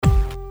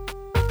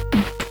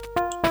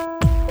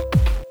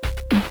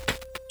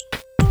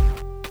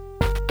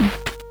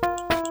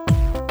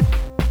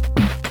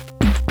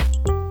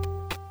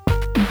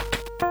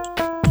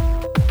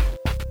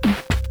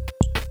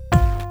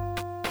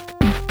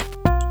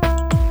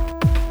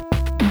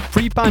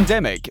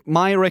Pre-pandemic,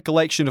 my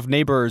recollection of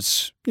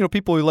neighbours,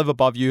 people who live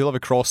above you, who live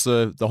across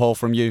the hall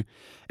from you,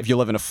 if you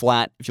live in a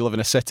flat, if you live in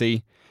a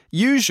city,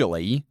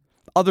 usually,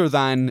 other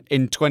than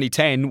in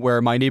 2010,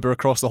 where my neighbour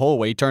across the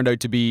hallway turned out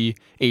to be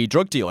a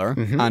drug dealer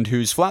and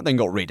whose flat then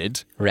got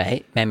raided.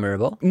 Right,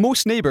 memorable.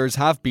 Most neighbours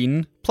have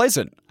been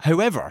pleasant.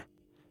 However,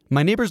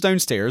 my neighbours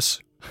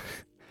downstairs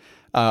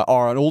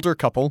are an older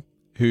couple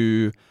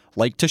who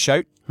like to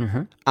shout.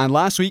 And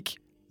last week,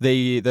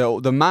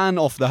 the man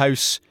of the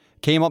house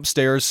came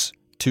upstairs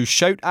to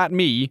shout at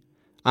me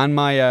and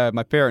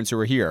my parents who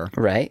were here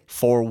Right.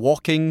 for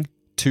walking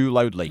too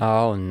loudly.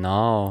 Oh,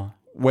 no.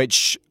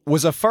 Which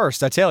was a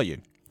first, I tell you.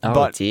 Oh,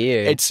 but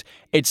dear.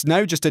 It's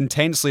now just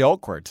intensely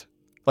awkward.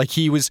 Like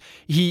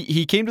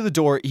he came to the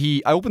door,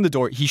 I opened the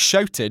door, he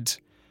shouted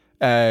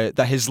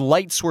that his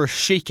lights were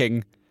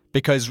shaking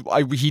because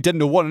he didn't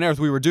know what on earth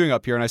we were doing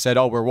up here, and I said,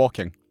 we're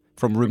walking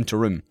from room to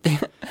room.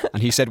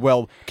 And he said,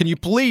 well, can you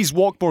please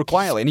walk more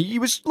quietly? And he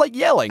was like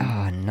yelling.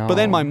 Oh, no. But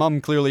then my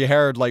mum clearly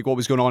heard like what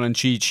was going on, and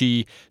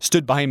she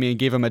stood behind me and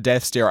gave him a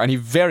death stare, and he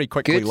very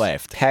quickly Good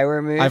left.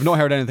 power move. I've not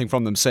heard anything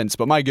from them since,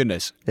 but my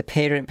goodness. The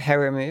parent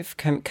power move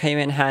came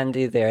in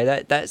handy there.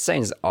 That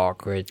sounds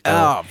awkward, though.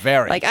 Ah,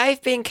 very. Like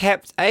I've been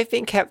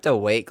kept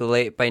awake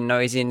late by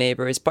noisy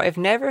neighbours, but I've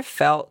never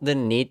felt the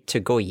need to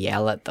go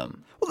yell at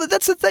them. Well,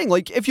 that's the thing.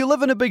 Like, if you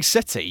live in a big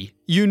city,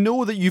 you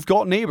know that you've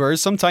got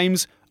neighbours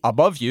sometimes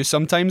above you,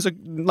 sometimes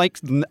like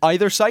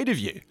either side of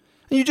you.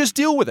 And you just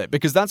deal with it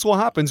because that's what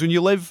happens when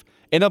you live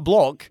in a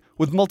block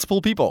with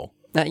multiple people.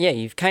 Yeah,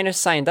 you've kind of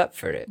signed up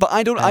for it. But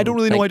I don't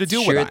really know how to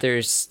deal with that.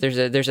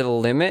 There's a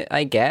limit,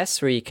 I guess,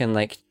 where you can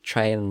like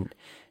try and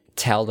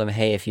tell them,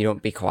 hey, if you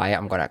don't be quiet,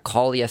 I'm going to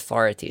call the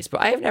authorities.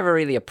 But I've never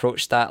really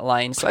approached that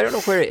line, so I don't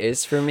know where it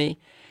is for me.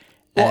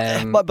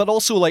 Well, but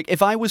also, like,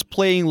 if I was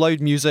playing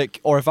loud music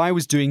or if I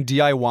was doing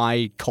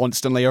DIY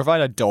constantly or if I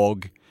had a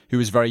dog who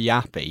was very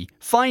yappy,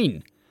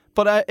 fine.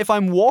 But if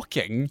I'm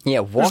walking,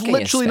 there's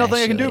literally nothing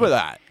I can do about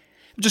that.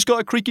 I've just got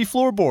a creaky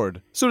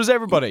floorboard. So does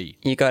everybody.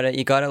 You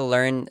gotta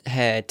learn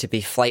to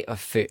be flight of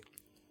foot.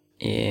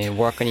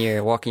 Walk on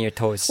your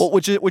toes. Well,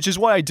 which is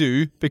what I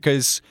do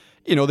because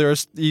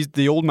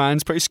the old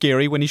man's pretty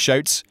scary when he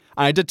shouts.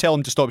 And I did tell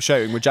him to stop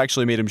shouting, which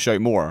actually made him shout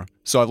more.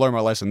 So I've learned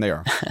my lesson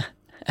there.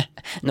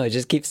 No,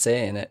 just keep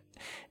saying it.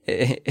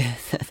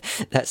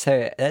 That's how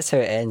it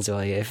ends.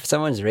 Willie. If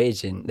someone's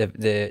raging,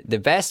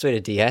 the best way to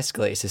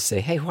de-escalate is to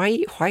say, "Hey,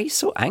 why are you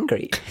so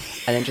angry?"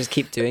 And then just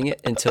keep doing it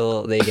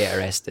until they get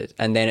arrested,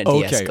 and then it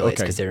de-escalates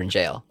because they're in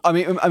jail. I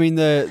mean,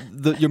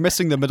 the you're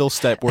missing the middle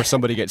step where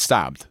somebody gets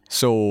stabbed.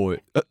 So,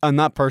 and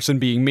that person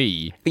being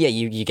me. But yeah,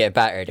 you get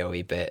battered a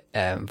wee bit.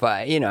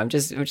 But I'm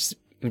just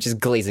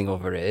glazing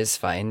over it. It's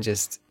fine.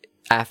 Just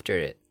after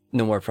it,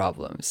 no more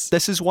problems.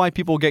 This is why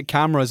people get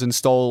cameras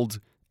installed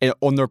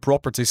on their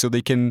property so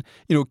they can,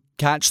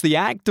 catch the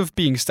act of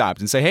being stabbed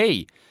and say,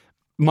 hey,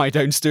 my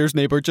downstairs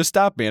neighbour just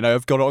stabbed me and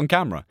I've got it on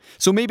camera.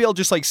 So maybe I'll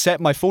just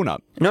set my phone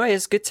up. No,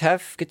 it's good to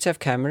have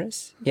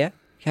cameras. Yeah,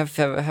 have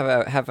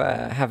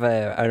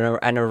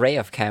an array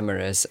of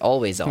cameras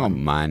always on. Oh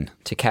man,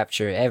 to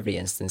capture every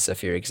instance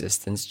of your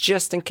existence,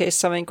 just in case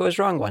something goes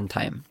wrong one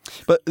time.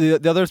 But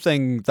the other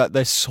thing that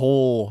this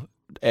whole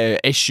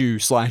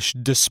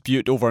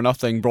issue/dispute over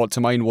nothing brought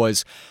to mind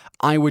was,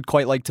 I would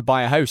quite like to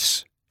buy a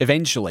house.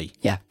 Eventually.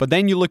 Yeah. But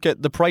then you look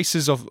at the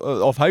prices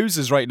of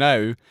houses right now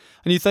and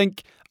you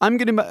think, I'm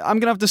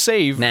gonna have to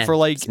save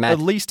for at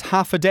least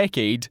half a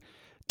decade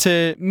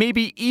to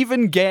maybe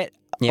even get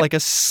like a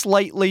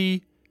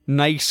slightly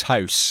nice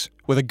house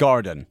with a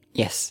garden.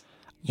 Yes.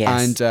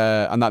 And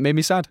that made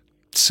me sad.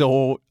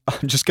 So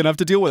I'm just gonna have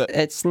to deal with it.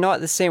 It's not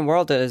the same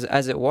world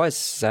as it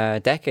was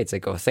decades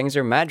ago. Things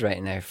are mad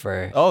right now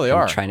for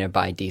trying to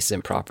buy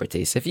decent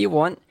properties. If you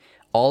want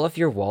all of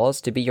your walls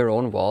to be your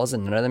own walls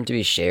and none of them to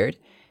be shared,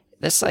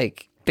 that's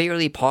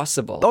barely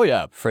possible. Oh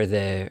yeah, for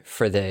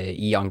the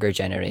younger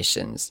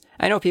generations.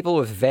 I know people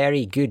with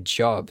very good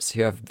jobs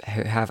who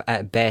have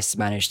at best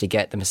managed to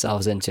get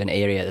themselves into an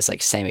area that's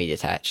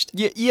semi-detached.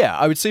 Yeah.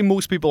 I would say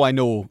most people I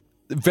know,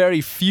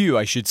 very few,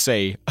 I should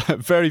say,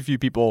 very few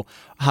people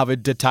have a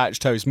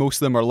detached house. Most of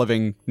them are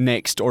living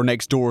next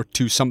door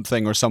to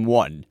something or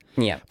someone.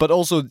 Yeah. But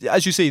also,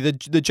 as you say, the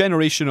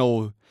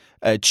generational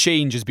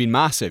change has been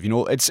massive.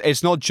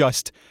 It's not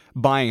just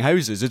buying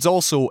houses. It's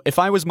also, if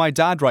I was my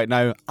dad right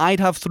now,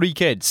 I'd have 3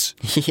 kids.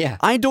 Yeah.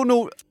 I don't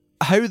know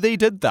how they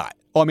did that.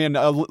 I mean,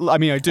 I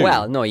do.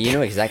 Well, no, you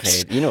know exactly.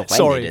 You know when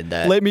Sorry, they did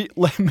that. Let me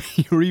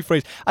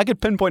rephrase. I could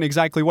pinpoint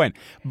exactly when,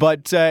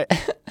 but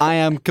I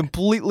am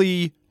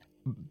completely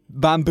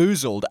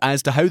bamboozled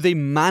as to how they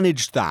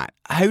managed that.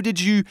 How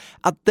did you,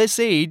 at this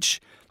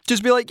age,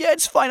 just be like, yeah,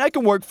 it's fine. I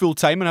can work full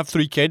time and have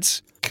 3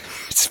 kids.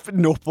 It's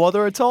no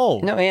bother at all.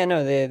 No, yeah,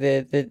 no.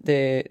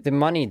 The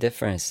money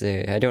difference.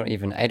 I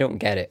don't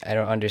get it. I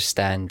don't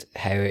understand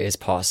how it is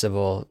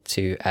possible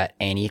to, at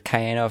any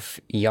kind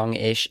of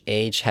youngish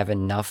age, have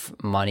enough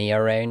money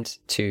around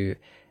to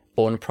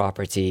own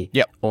property,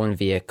 Yep. own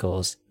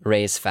vehicles,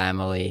 raise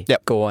family,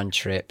 Yep. go on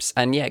trips.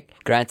 And yeah,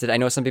 granted, I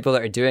know some people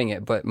that are doing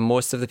it, but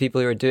most of the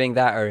people who are doing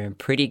that are in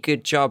pretty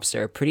good jobs that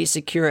are pretty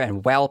secure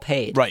and well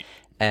paid. Right.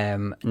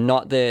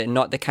 Not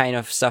the kind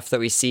of stuff that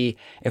we see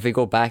if we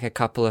go back a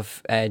couple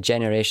of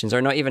generations,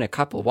 or not even a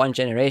couple, one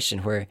generation,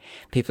 where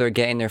people are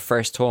getting their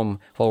first home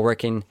while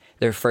working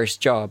their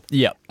first job,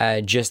 Yep.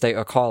 just out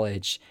of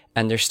college,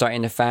 and they're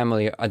starting a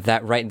family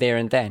that right there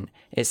and then.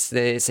 It's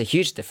a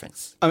huge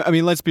difference. I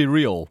mean, let's be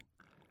real.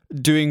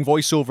 Doing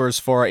voiceovers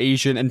for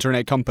Asian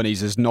internet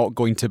companies is not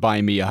going to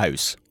buy me a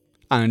house.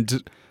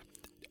 And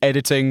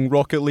editing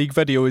Rocket League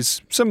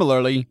videos,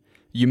 similarly,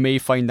 you may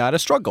find that a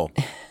struggle.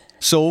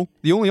 So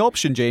the only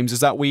option, James, is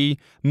that we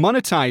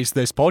monetize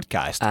this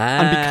podcast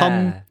and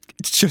become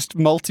just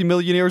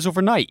multimillionaires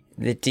overnight.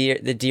 The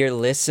dear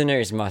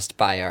listeners must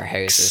buy our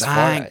houses for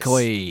us.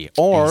 Exactly.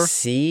 Or I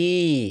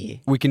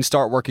see. we can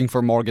start working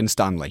for Morgan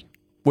Stanley,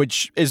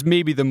 which is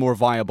maybe the more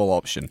viable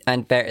option.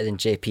 And better than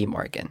JP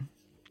Morgan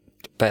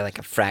by like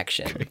a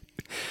fraction.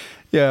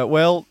 Yeah,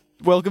 well,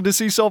 welcome to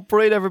Seesaw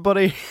Parade,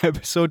 everybody.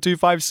 Episode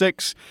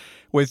 256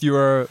 with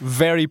your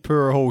very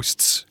poor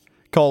hosts,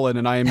 Colin,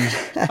 and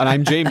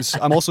I'm James.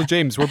 I'm also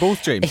James. We're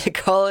both James.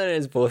 Colin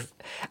is both.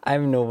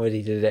 I'm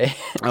nobody today.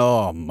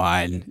 Oh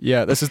man,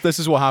 yeah. This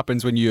is what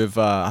happens when you've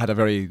had a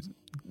very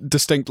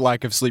distinct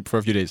lack of sleep for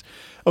a few days.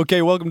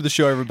 Okay, welcome to the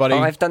show, everybody.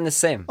 Oh, I've done the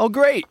same. Oh,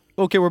 great.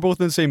 Okay, we're both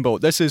in the same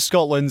boat. This is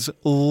Scotland's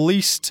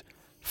least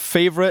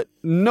favourite.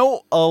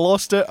 No, I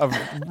lost it. I've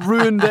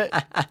ruined it.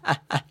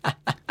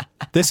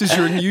 This is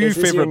your new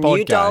favourite podcast.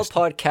 New Doll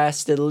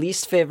podcast, the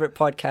least favourite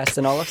podcast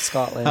in all of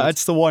Scotland.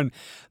 That's the one.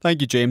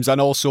 Thank you, James.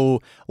 And also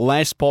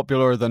less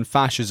popular than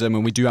fascism,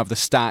 and we do have the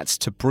stats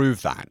to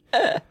prove that.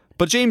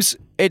 But James,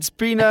 it's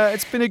been a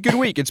good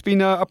week. It's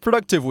been a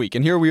productive week,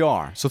 and here we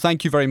are. So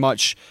thank you very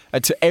much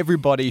to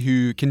everybody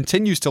who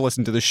continues to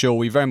listen to the show.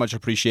 We very much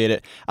appreciate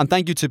it. And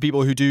thank you to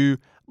people who do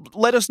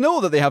let us know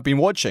that they have been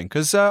watching,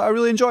 because I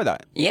really enjoy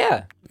that.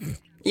 Yeah.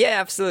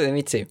 Yeah, absolutely.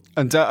 Me too.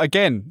 And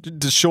again,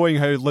 just showing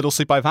how little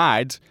sleep I've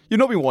had. You've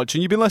not been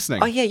watching, you've been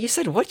listening. Oh yeah, you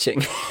said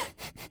watching.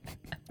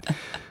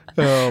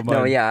 Oh man.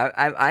 No, yeah,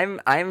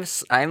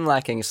 I'm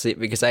lacking sleep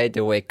because I had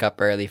to wake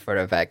up early for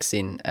a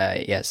vaccine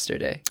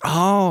yesterday.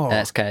 Oh. And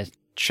that's kind of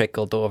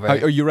trickled over.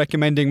 Are you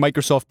recommending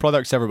Microsoft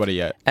products to everybody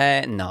yet?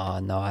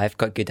 No, I've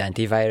got good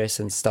antivirus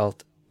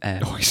installed.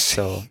 I see.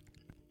 So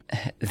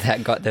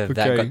that got the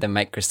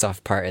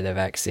Microsoft part of the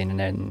vaccine, and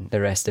then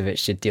the rest of it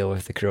should deal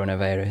with the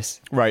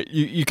coronavirus. Right.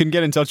 You can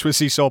get in touch with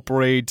Seesaw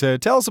Parade to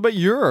tell us about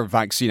your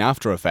vaccine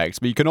after effects,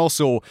 but you can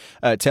also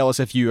tell us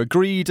if you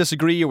agree,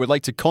 disagree, or would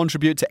like to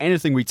contribute to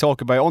anything we talk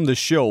about on the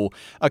show.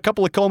 A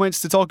couple of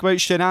comments to talk about.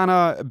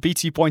 Shanana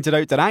BT pointed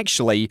out that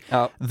actually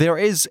there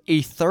is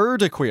a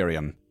third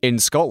aquarium in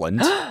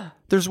Scotland.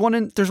 There's one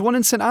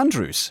in St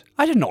Andrews.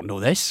 I did not know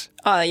this.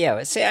 Oh yeah,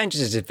 but St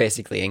Andrews is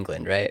basically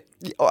England, right?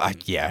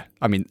 Yeah.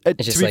 I mean,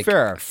 It's just to be like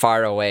fair,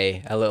 far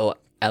away, a little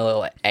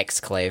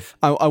exclave.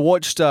 I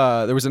watched,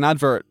 there was an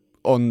advert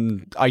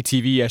on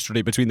ITV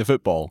yesterday between the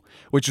football,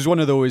 which was one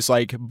of those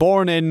like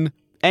born in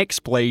X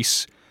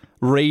place,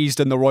 raised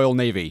in the Royal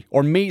Navy,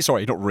 or made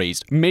in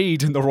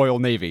the Royal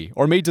Navy,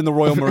 or made in the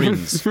Royal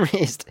Marines.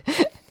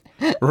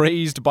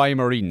 Raised by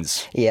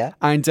Marines. Yeah.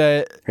 And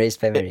Raised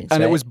by Marines.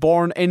 and right? it was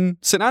born in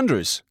St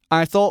Andrews.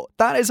 I thought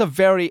that is a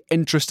very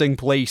interesting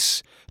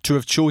place to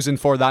have chosen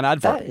for that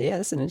advert.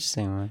 That's an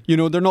interesting one. You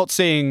know, they're not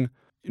saying,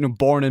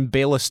 born in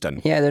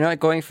Baillieston. Yeah, they're not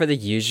going for the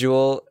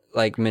usual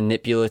like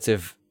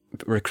manipulative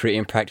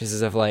recruiting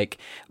practices of like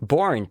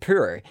born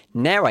poor,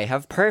 now I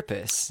have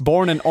purpose.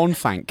 Born in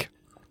Onfank.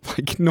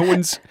 Like no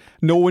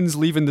one's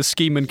leaving the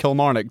scheme in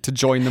Kilmarnock to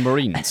join the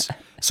Marines.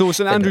 So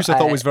St Andrews I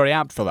thought was very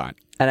apt for that.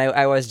 And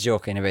I was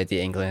joking about the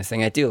England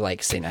thing. I do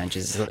like St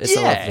Andrews. It's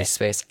a lovely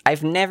space.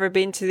 I've never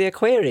been to the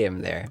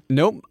aquarium there.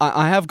 Nope.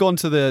 I have gone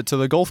to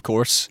the golf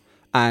course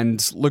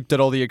and looked at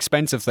all the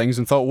expensive things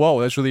and thought, whoa,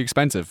 that's really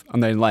expensive,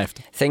 and then left.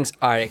 Things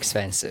are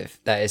expensive.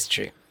 That is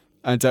true.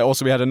 And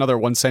also we had another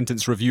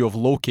one-sentence review of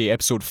Loki,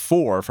 episode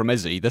 4 from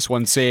Izzy. This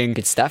one saying,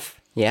 Good stuff.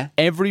 Yeah.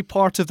 Every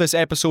part of this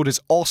episode is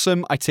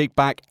awesome. I take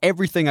back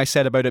everything I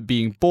said about it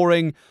being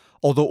boring,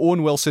 although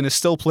Owen Wilson is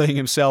still playing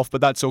himself, but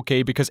that's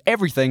okay because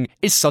everything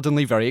is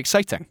suddenly very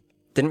exciting.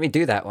 Didn't we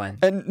do that one?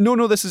 And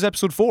no, this is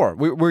episode 4.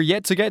 We're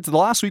yet to get to the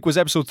last week was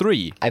episode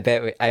 3. I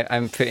bet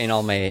I'm putting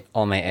all my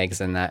eggs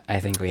in that. I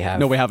think we have.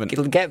 No, we haven't.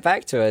 Get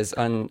back to us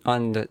on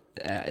the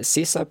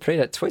Seesaw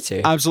Parade at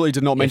Twitter. Absolutely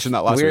did not mention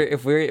that last week.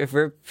 If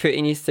we're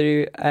putting you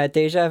through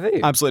deja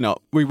vu. Absolutely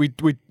not. We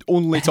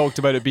only talked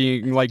about it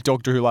being like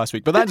Doctor Who last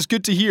week, but that's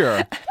good to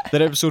hear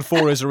that episode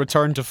 4 is a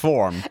return to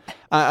form.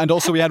 And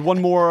also we had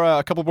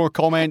a couple more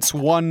comments.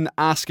 One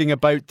asking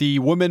about the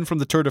women from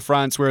the Tour de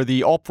France, where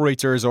the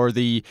operators or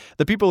the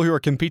people who are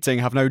competing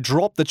have now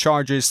dropped the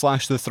charges /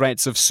 the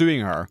threats of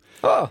suing her.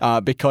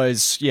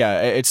 Because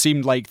it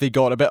seemed like they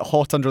got a bit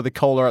hot under the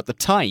collar at the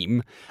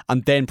time,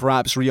 and then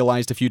perhaps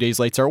realised a few days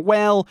later,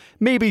 well,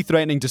 maybe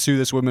threatening to sue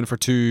this woman for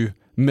too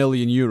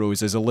million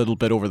euros is a little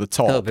bit over the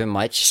top. A little bit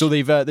much. So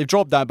they've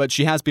dropped that, but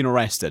she has been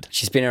arrested.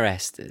 She's been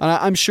arrested. And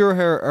I'm sure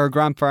her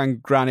grandpa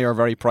and granny are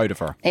very proud of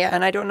her. Yeah,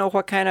 and I don't know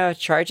what kind of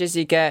charges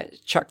you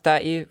get chucked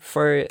at you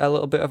for a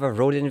little bit of a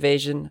road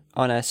invasion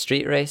on a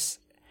street race.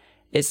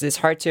 It's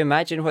hard to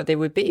imagine what they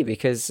would be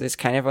because it's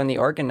kind of on the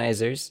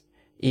organisers,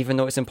 even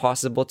though it's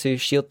impossible to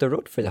shield the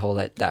road for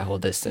that whole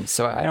distance.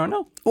 So I don't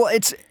know. Well,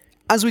 it's...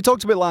 As we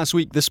talked about last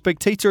week, the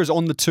spectators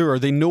on the tour,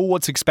 they know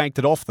what's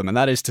expected of them, and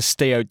that is to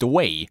stay out the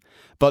way.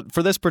 But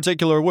for this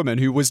particular woman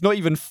who was not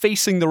even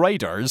facing the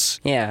riders,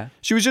 Yeah.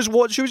 she was just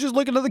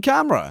looking at the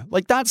camera.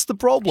 Like, that's the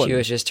problem. She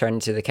was just turning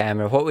to the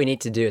camera. What we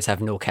need to do is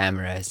have no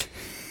cameras.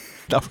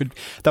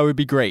 That would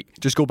be great.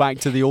 Just go back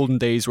to the olden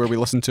days where we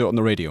listened to it on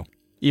the radio.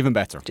 Even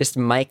better. Just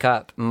mic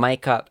up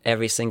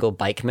every single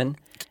bikeman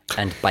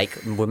and bike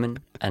woman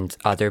and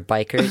other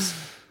bikers,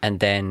 and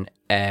then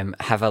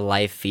have a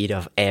live feed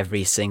of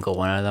every single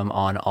one of them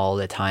on all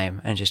the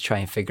time and just try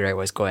and figure out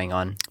what's going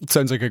on.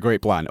 Sounds like a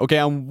great plan. Okay,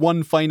 and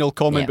one final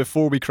comment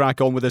before we crack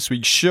on with this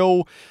week's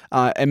show.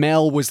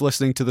 Emel was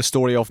listening to the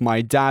story of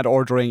my dad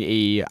ordering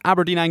a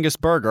Aberdeen Angus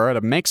burger at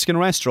a Mexican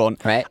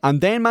restaurant, Right.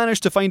 and then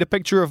managed to find a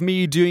picture of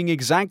me doing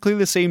exactly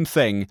the same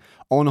thing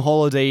on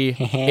holiday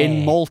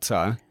in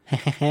Malta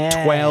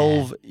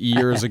 12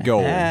 years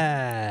ago.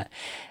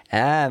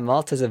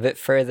 Malta's a bit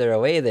further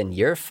away than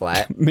your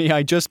flat. May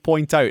I just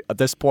point out at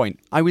this point,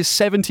 I was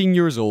 17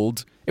 years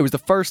old. It was the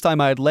first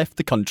time I had left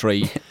the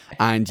country.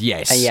 And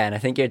yes. And I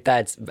think your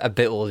dad's a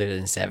bit older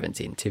than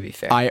 17, to be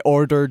fair. I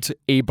ordered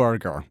a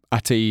burger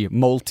at a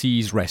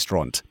Maltese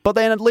restaurant. But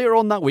then later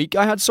on that week,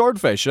 I had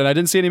swordfish and I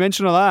didn't see any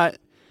mention of that.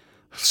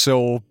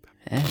 So...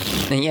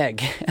 Yeah,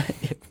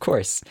 of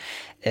course.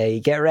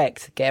 You get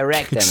wrecked. Get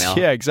wrecked, Emil.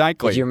 Yeah,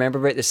 exactly. Did you remember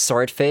about the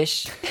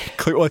swordfish?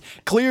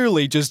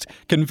 Clearly just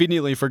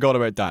conveniently forgot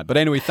about that. But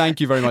anyway, thank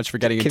you very much for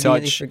getting in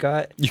Conveniently touch.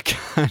 forgot. You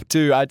can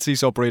do at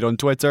CSOPRaid on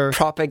Twitter.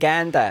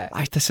 Propaganda.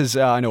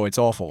 I know, it's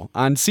awful.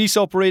 And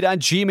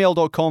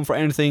CSOPRaid@gmail.com for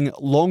anything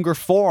longer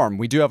form.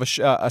 We do have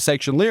a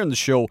section later in the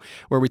show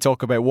where we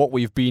talk about what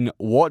we've been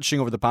watching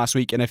over the past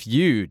week. And if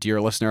you, dear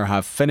listener,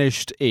 have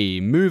finished a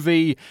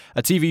movie,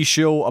 a TV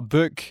show, a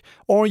book,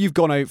 or you've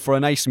gone out for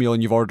a nice meal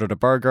and you've ordered a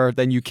burger,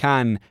 then you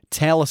can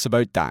tell us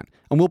about that.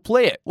 And we'll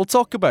play it. We'll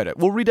talk about it.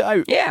 We'll read it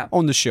out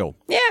on the show.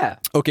 Yeah.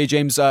 Okay,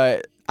 James, as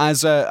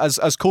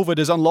COVID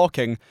is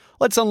unlocking,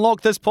 let's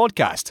unlock this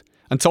podcast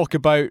and talk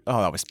about...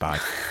 Oh, that was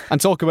bad. And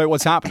talk about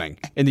what's happening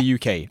in the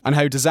UK and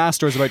how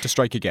disaster is about to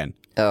strike again.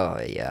 Oh,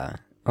 yeah.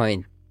 I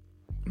mean,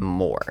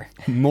 more.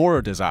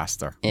 More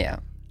disaster. Yeah.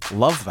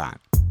 Love that.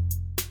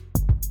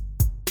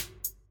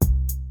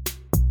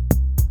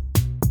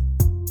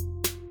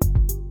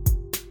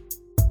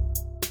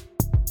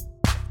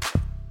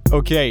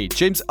 Okay,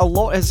 James, a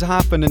lot has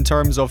happened in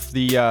terms of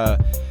the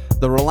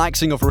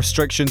relaxing of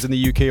restrictions in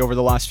the UK over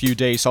the last few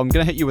days, so I'm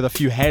going to hit you with a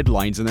few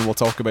headlines and then we'll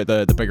talk about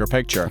the bigger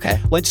picture. Okay.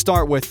 Let's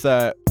start with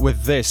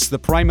this. The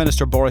Prime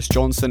Minister Boris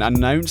Johnson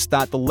announced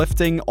that the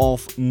lifting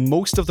of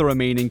most of the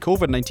remaining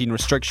COVID-19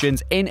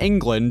 restrictions in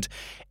England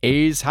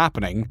is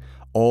happening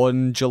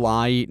on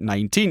July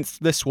 19th.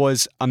 This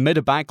was amid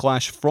a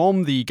backlash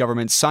from the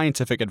government's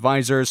scientific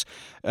advisors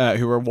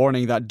who were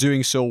warning that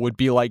doing so would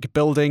be like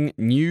building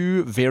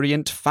new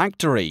variant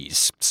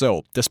factories.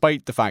 So,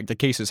 despite the fact that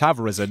cases have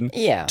risen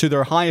to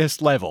their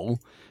highest level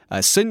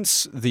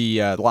since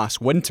the last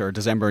winter,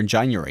 December and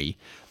January,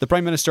 the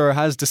Prime Minister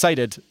has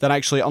decided that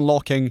actually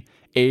unlocking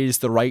is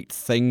the right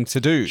thing to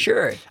do.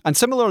 Sure. And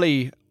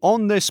similarly,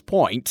 on this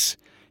point,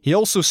 he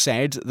also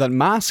said that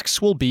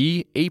masks will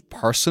be a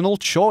personal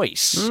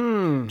choice,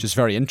 which is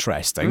very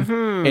interesting.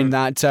 In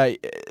that,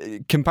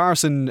 in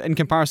comparison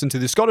to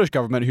the Scottish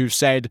government, who've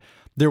said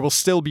there will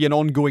still be an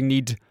ongoing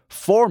need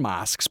for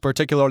masks,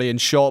 particularly in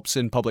shops,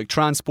 in public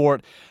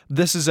transport.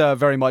 This is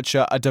very much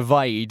a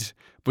divide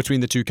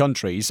between the two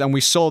countries, and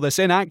we saw this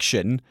in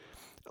action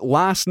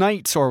last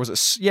night, or was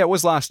it? Yeah, it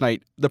was last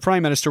night. The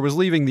Prime Minister was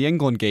leaving the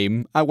England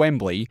game at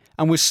Wembley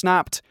and was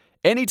snapped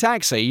in a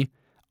taxi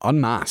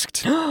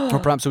unmasked. Or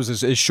perhaps it was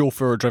his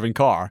chauffeur-driven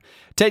car.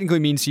 Technically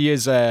means he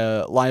is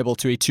liable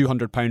to a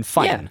 £200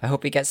 fine. Yeah, I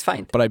hope he gets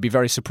fined. But I'd be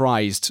very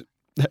surprised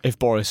if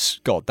Boris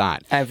got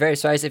that. I'm very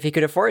surprised if he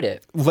could afford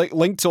it.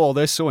 Linked to all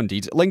this,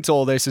 linked to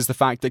all this is the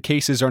fact that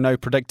cases are now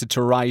predicted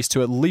to rise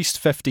to at least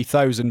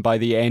 50,000 by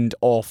the end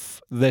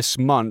of this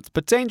month,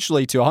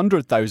 potentially to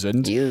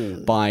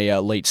 100,000 by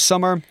late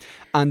summer.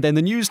 And then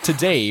the news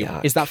today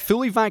is that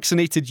fully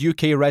vaccinated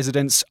UK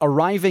residents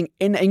arriving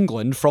in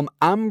England from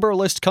amber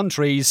list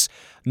countries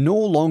no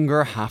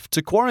longer have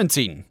to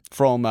quarantine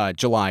from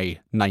July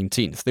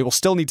 19th. They will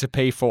still need to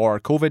pay for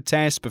COVID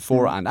tests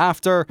before and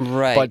after,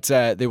 but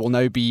they will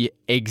now be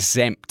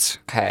exempt.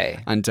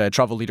 Okay. And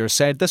travel leaders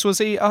said this was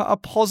a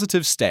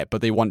positive step,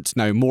 but they want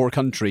now more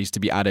countries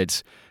to be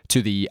added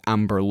to the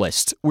amber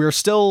list. We're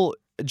still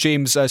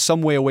James,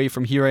 some way away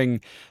from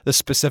hearing the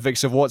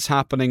specifics of what's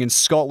happening in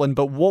Scotland,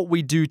 but what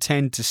we do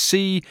tend to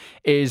see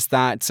is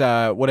that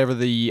whatever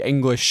the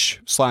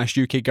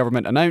English/UK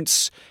government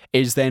announce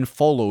is then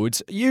followed,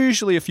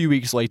 usually a few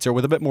weeks later,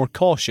 with a bit more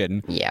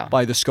caution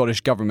by the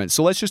Scottish government.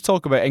 So let's just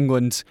talk about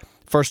England,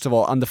 first of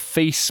all, and the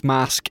face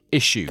mask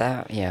issue.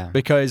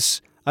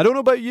 Because I don't know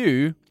about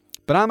you,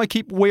 but I'm going to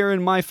keep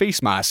wearing my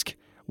face mask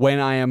when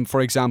I am,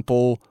 for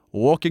example,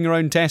 walking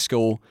around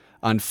Tesco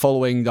and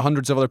following the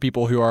hundreds of other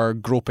people who are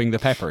groping the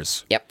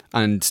peppers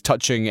and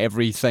touching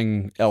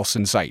everything else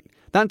in sight.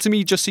 That to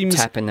me just seems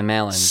tapping the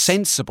melons.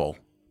 Sensible.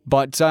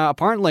 But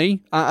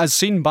apparently, as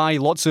seen by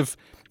lots of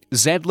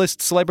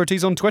Z-list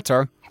celebrities on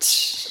Twitter,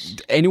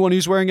 anyone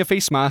who's wearing a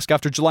face mask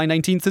after July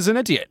 19th is an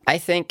idiot. I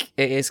think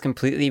it is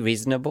completely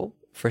reasonable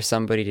for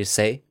somebody to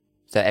say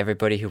that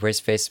everybody who wears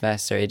face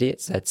masks are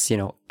idiots. That's,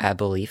 a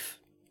belief.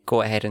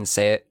 Go ahead and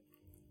say it.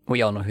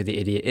 We all know who the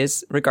idiot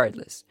is,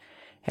 regardless.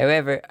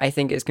 However, I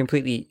think it's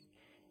completely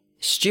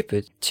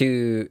stupid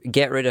to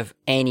get rid of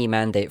any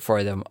mandate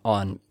for them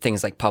on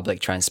things like public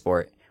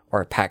transport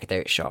or packed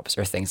out shops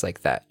or things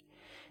like that.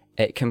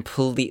 It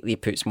completely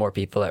puts more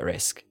people at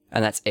risk.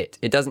 And that's it.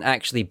 It doesn't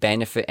actually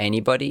benefit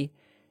anybody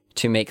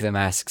to make the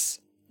masks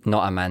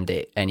not a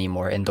mandate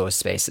anymore in those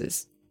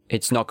spaces.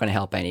 It's not going to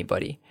help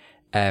anybody.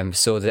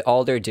 So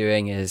all they're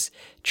doing is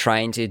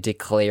trying to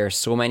declare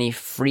so many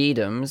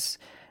freedoms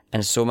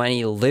and so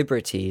many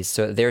liberties,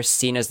 so they're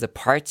seen as the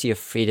party of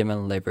freedom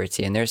and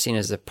liberty, and they're seen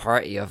as the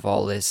party of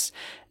all this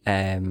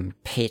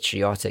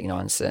patriotic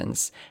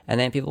nonsense,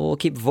 and then people will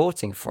keep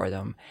voting for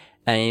them.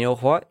 And you know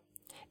what?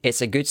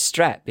 It's a good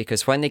strat,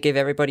 because when they give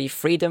everybody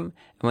freedom,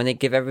 and when they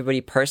give everybody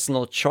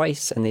personal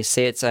choice, and they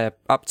say it's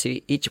up to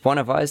each one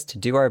of us to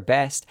do our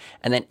best,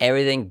 and then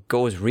everything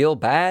goes real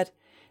bad,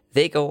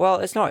 they go, well,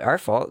 it's not our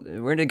fault.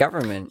 We're the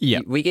government.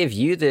 We gave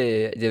you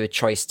the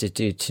choice to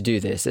do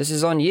this. This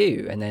is on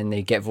you. And then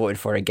they get voted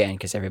for again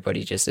because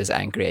everybody just is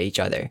angry at each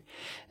other.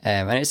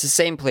 And it's the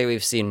same play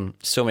we've seen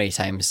so many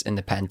times in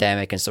the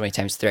pandemic and so many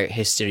times throughout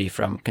history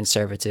from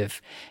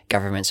conservative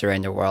governments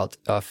around the world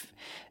of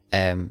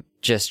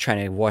just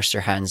trying to wash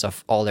their hands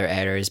off all their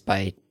errors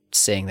by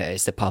saying that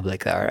it's the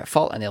public that are at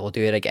fault, and they will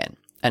do it again.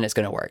 And it's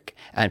going to work.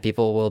 And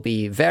people will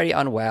be very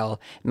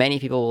unwell. Many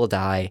people will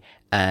die.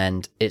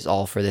 And it's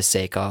all for the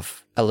sake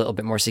of a little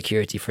bit more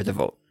security for the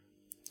vote.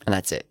 And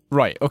that's it.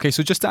 Right. Okay,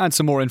 so just to add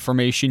some more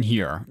information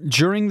here.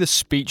 During the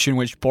speech in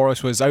which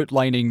Boris was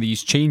outlining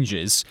these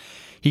changes,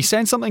 he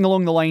said something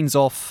along the lines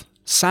of,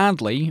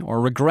 sadly,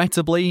 or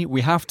regrettably, we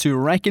have to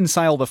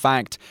reconcile the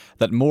fact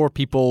that more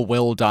people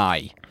will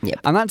die.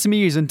 And that to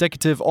me is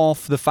indicative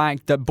of the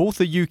fact that both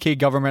the UK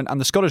government and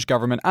the Scottish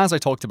government, as I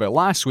talked about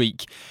last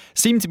week,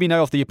 seem to be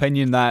now of the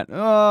opinion that,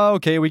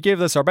 okay, we gave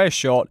this our best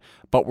shot,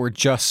 but we're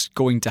just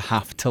going to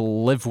have to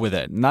live with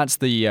it. And that's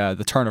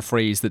the turn of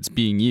phrase that's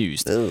being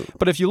used.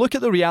 But if you look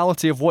at the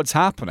reality of what's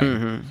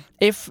happening,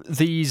 if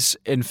these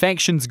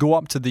infections go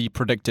up to the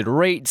predicted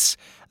rates,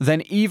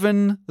 then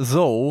even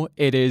though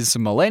it is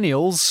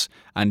millennials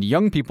and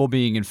young people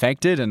being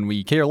infected and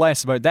we care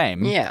less about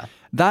them,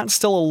 that's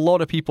still a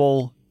lot of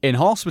people in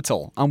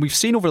hospital. And we've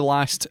seen over the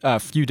last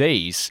few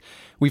days,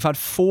 we've had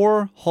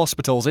 4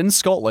 hospitals in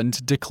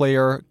Scotland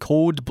declare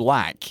code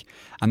black.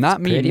 And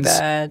that means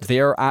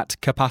they're at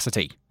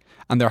capacity.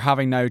 And they're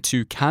having now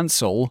to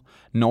cancel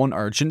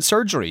non-urgent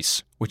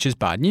surgeries, which is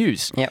bad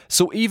news.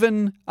 So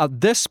even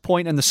at this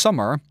point in the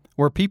summer,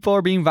 where people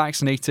are being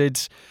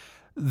vaccinated,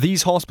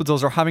 these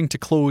hospitals are having to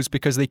close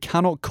because they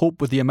cannot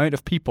cope with the amount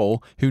of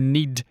people who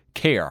need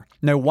care.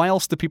 Now,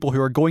 whilst the people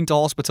who are going to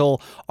hospital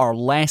are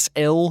less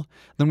ill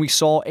than we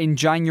saw in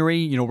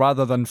January,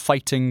 rather than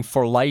fighting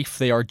for life,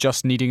 they are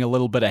just needing a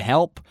little bit of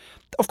help.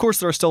 Of course,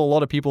 there are still a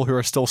lot of people who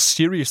are still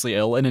seriously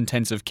ill in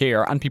intensive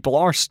care, and people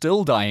are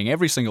still dying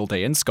every single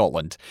day in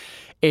Scotland.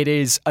 It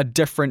is a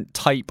different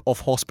type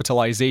of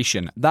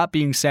hospitalisation. That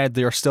being said,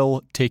 they are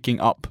still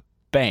taking up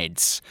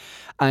beds.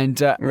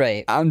 And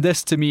and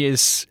this to me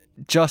is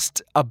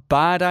just a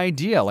bad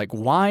idea. Like,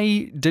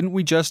 why didn't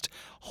we just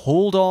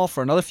hold off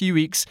for another few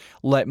weeks,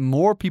 let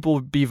more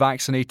people be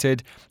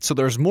vaccinated so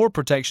there's more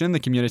protection in the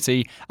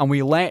community, and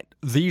we let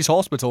these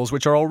hospitals,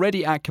 which are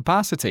already at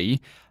capacity,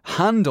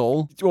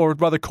 handle, or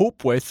rather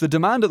cope with, the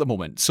demand at the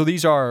moment. So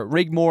these are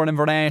Rigmore and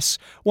Inverness,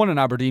 one in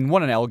Aberdeen,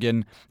 one in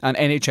Elgin, and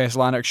NHS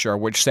Lanarkshire,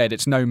 which said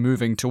it's now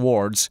moving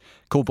towards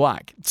code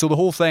black. So the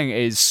whole thing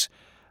is,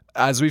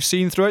 as we've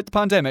seen throughout the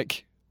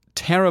pandemic,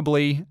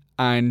 terribly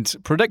and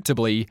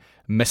predictably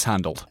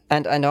mishandled.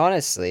 And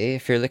honestly,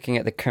 if you're looking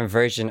at the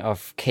conversion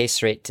of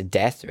case rate to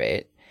death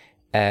rate,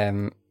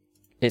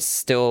 it's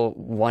still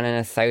 1 in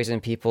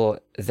 1,000 people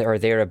that are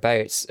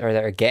thereabouts or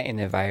that are getting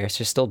the virus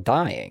are still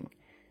dying.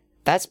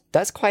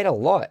 That's quite a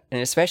lot,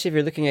 and especially if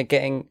you're looking at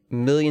getting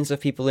millions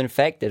of people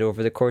infected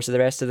over the course of the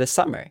rest of the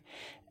summer.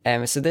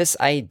 So this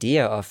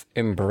idea of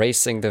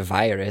embracing the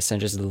virus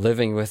and just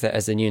living with it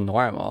as a new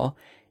normal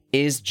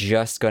is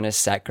just going to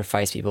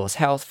sacrifice people's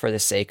health for the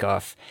sake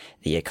of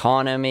the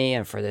economy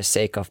and for the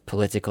sake of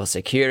political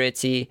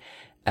security,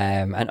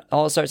 and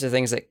all sorts of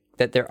things that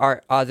that there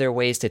are other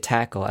ways to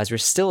tackle, as we're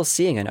still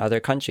seeing in other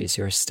countries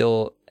who are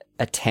still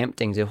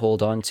attempting to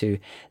hold on to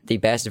the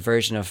best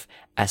version of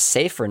a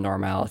safer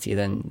normality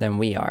than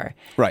we are.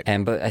 Right.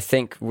 But I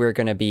think we're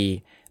going to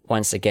be,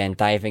 once again,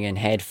 diving in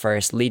head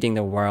first, leading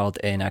the world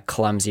in a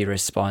clumsy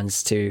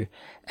response to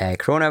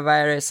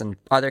coronavirus, and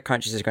other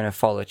countries are going to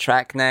follow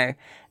track now.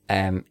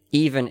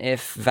 Even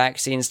if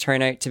vaccines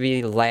turn out to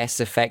be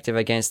less effective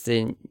against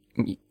the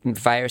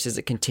viruses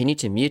that continue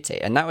to mutate.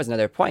 And that was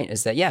another point,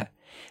 is that,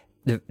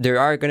 there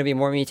are going to be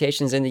more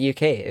mutations in the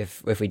UK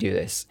if we do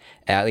this.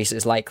 At least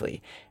it's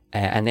likely.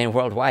 And then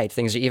worldwide,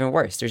 things are even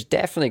worse. There's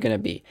definitely going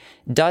to be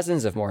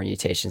dozens of more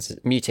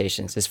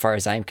mutations as far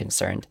as I'm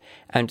concerned.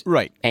 And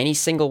any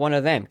single one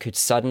of them could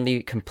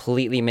suddenly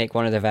completely make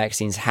one of the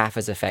vaccines half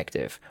as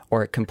effective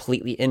or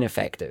completely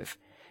ineffective.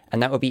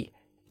 And that would be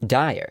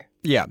dire.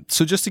 Yeah,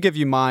 so just to give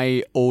you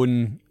my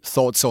own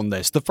thoughts on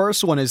this. The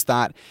first one is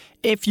that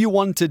if you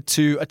wanted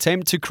to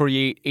attempt to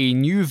create a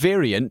new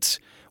variant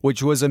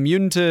which was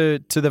immune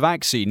to the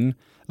vaccine,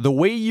 the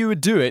way you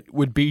would do it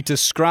would be to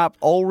scrap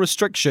all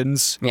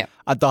restrictions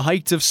at the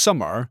height of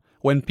summer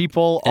when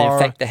people and are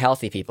infect the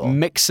healthy people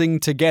mixing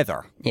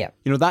together. Yeah.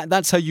 You know,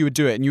 that's how you would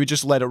do it, and you would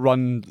just let it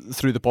run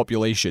through the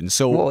population.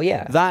 So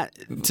that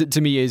to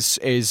me is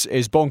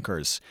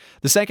bonkers.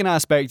 The second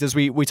aspect, as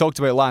we talked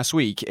about last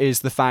week,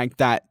 is the fact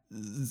that,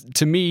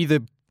 to me,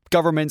 the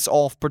governments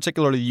of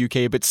particularly the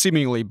UK, but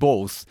seemingly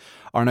both,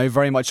 are now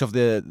very much of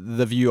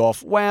the view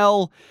of,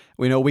 well,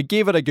 we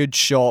gave it a good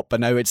shot,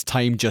 but now it's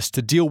time just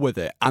to deal with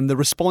it. And the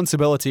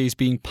responsibility is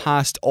being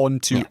passed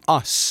on to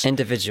us.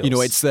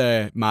 Individuals. It's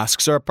the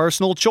masks are a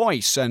personal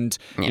choice, and,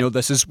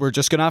 we're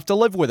just going to have to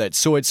live with it.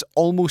 So it's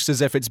almost as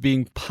if it's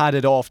being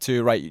padded off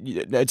to, right,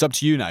 it's up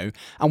to you now.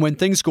 And when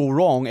things go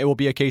wrong, it will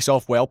be a case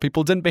of, well,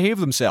 people didn't behave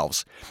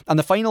themselves. And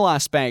the final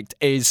aspect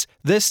is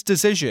this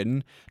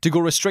decision to go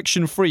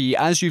restriction-free,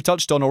 as you've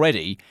touched on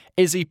already,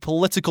 is a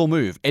political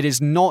move. It is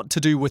not to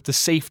do with the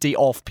safety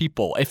of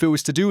people. If it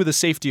was to do with the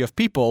safety of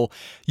people,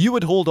 you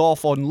would hold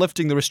off on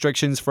lifting the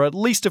restrictions for at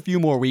least a few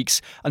more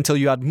weeks until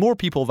you had more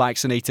people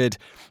vaccinated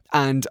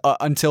and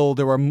until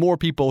there were more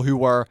people who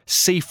were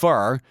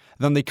safer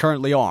than they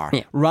currently are,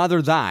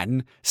 rather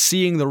than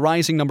seeing the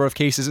rising number of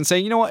cases and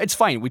saying, you know what, it's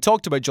fine. We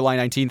talked about July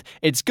 19th.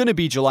 It's going to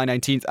be July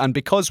 19th. And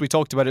because we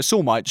talked about it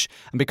so much,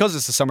 and because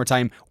it's the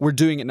summertime, we're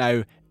doing it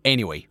now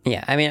anyway.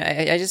 Yeah, I mean,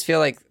 I just feel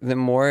like the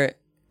more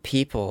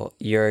people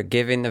you're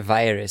giving the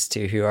virus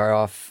to who are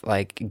of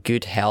like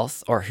good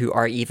health or who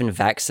are even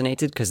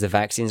vaccinated because the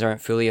vaccines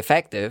aren't fully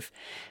effective,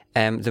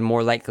 the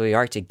more likely we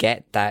are to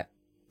get that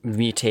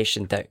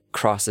mutation that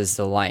crosses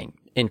the line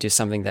into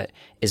something that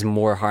is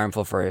more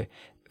harmful for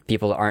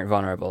people that aren't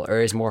vulnerable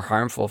or is more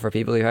harmful for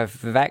people who have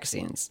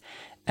vaccines.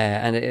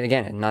 And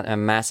again, not a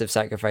massive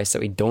sacrifice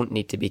that we don't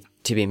need to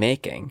be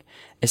making,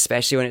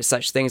 especially when it's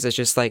such things as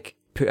just like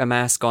put a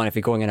mask on if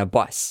you're going in a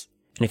bus,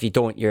 and if you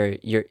don't,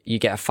 you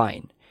get a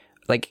fine.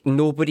 Like,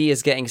 nobody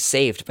is getting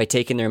saved by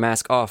taking their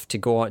mask off to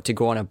go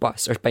on a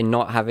bus, or by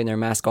not having their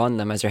mask on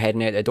them as they're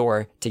heading out the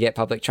door to get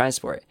public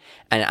transport.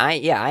 And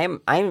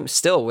I'm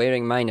still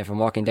wearing mine if I'm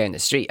walking down the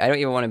street. I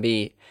don't want to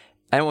be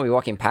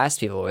walking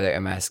past people without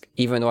a mask,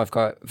 even though I've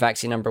got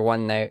vaccine number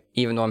 1 now,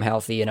 even though I'm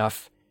healthy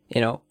enough,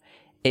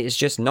 It's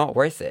just not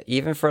worth it,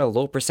 even for a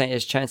low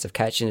percentage chance of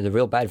catching the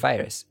real bad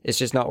virus. It's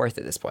just not worth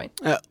it at this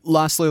point.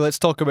 Lastly, let's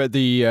talk about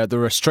the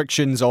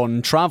restrictions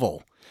on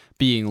travel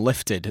being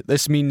lifted.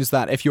 This means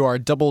that if you are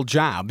double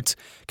jabbed,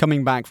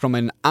 coming back from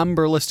an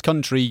amber list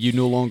country, you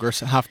no longer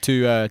have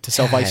to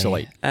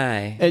self-isolate.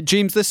 Aye.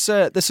 James, this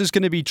is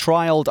going to be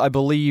trialled, I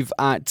believe,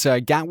 at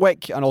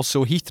Gatwick and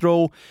also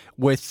Heathrow,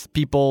 with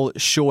people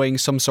showing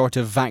some sort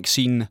of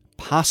vaccine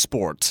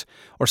passport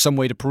or some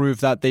way to prove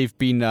that they've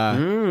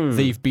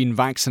been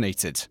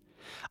vaccinated.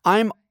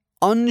 I'm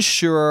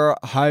unsure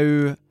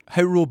how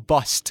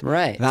robust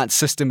that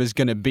system is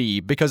going to be,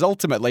 because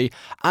ultimately,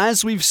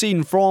 as we've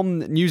seen from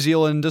New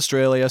Zealand,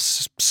 Australia,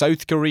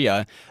 South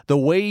Korea, the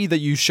way that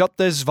you shut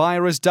this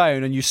virus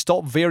down and you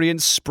stop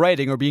variants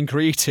spreading or being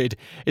created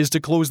is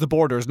to close the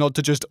borders, not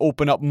to just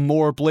open up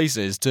more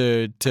places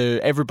to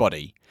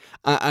everybody.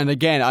 And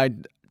again,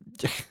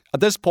 at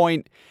this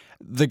point,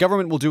 the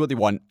government will do what they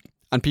want,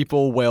 and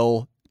people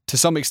will, to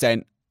some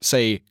extent,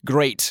 say,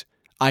 great,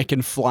 I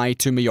can fly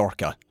to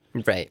Mallorca.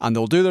 Right. And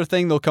they'll do their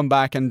thing, they'll come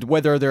back, and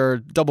whether they're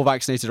double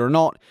vaccinated or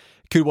not,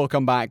 could well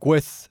come back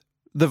with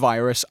the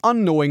virus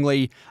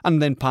unknowingly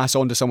and then pass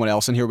on to someone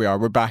else. And here we are,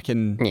 we're back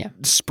in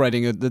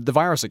spreading the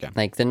virus again.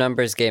 Like, the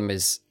numbers game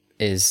is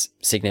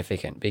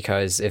significant,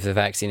 because if the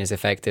vaccine is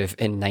effective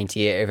in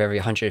 98 out of every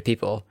 100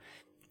 people,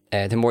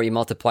 the more you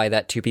multiply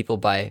that 2 people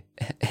by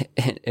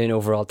in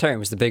overall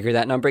terms, the bigger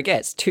that number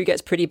gets. 2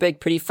 gets pretty big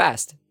pretty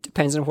fast.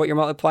 Depends on what you're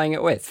multiplying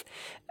it with.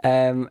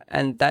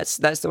 And that's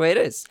the way it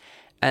is.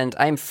 And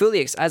I'm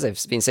fully, as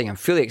I've been saying, I'm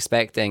fully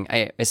expecting,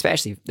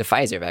 especially the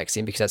Pfizer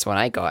vaccine, because that's one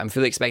I got. I'm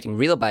fully expecting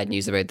real bad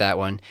news about that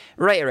one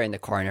right around the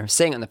corner. I'm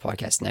saying it on the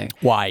podcast now.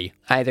 Why?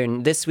 Either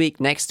this week,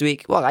 next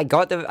week. Well, I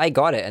got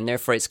it, and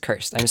therefore it's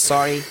cursed. I'm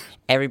sorry.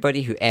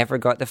 everybody who ever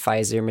got the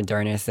Pfizer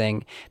Moderna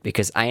thing,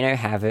 because I now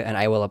have it and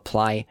I will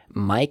apply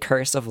my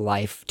curse of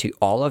life to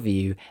all of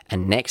you.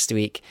 And next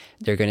week,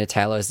 they're going to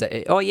tell us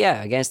that, oh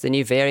yeah, against the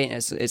new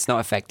variant, it's not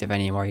effective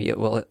anymore.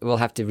 We'll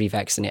have to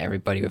revaccinate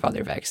everybody with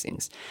other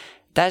vaccines.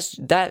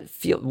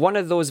 One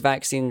of those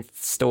vaccine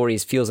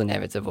stories feels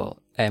inevitable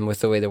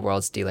with the way the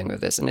world's dealing with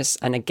this.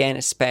 And again,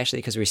 especially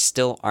because we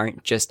still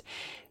aren't just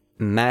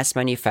mass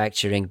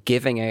manufacturing,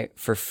 giving out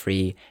for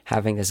free,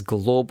 having this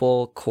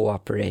global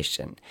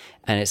cooperation.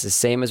 And it's the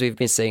same as we've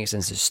been saying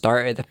since the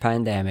start of the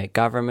pandemic.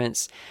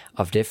 Governments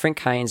of different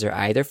kinds are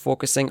either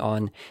focusing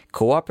on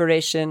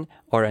cooperation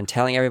or on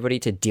telling everybody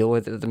to deal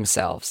with it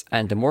themselves.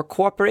 And the more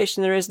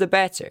cooperation there is, the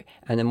better.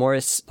 And the more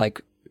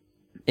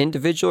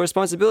individual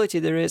responsibility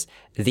there is,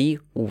 the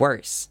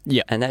worse.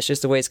 Yeah. And that's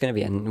just the way it's going to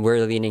be. And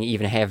we're leaning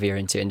even heavier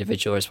into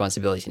individual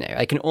responsibility now.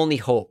 I can only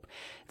hope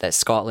that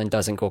Scotland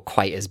doesn't go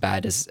quite as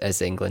bad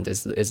as England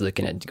is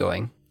looking at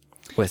going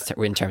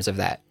in terms of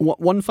that.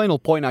 One final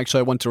point, actually,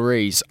 I want to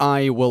raise.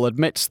 I will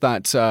admit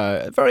that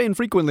very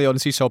infrequently on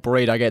Seesaw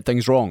Parade, I get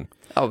things wrong.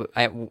 Oh,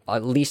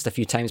 at least a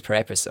few times per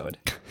episode.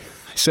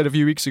 I said a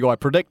few weeks ago, I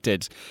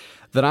predicted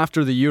that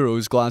after the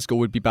Euros, Glasgow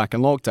would be back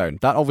in lockdown.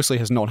 That obviously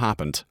has not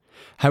happened.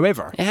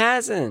 However, it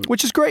hasn't.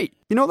 Which is great.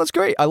 That's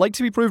great. I like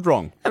to be proved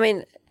wrong. I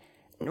mean,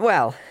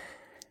 well,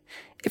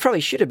 it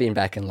probably should have been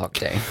back in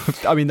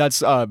lockdown. I mean,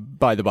 that's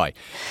by the by.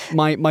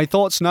 My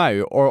thoughts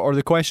now, or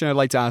the question I'd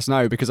like to ask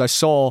now, because I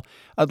saw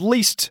at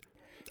least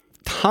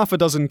half a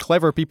dozen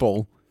clever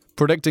people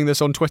predicting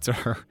this on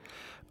Twitter,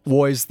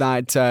 was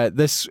that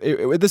this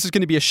is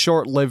going to be a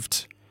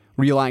short-lived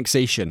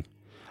relaxation.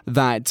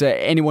 That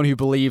anyone who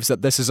believes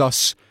that this is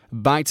us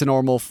back to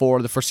normal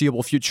for the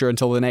foreseeable future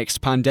until the next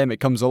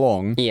pandemic comes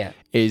along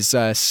is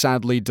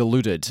sadly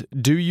deluded.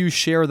 Do you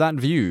share that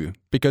view?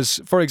 Because,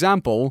 for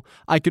example,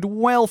 I could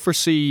well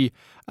foresee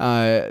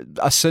a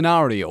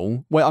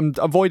scenario, well, I'm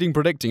avoiding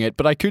predicting it,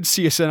 but I could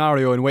see a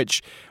scenario in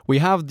which we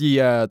have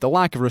the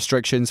lack of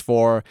restrictions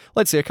for,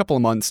 let's say, a couple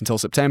of months until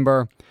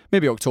September,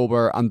 maybe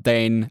October, and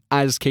then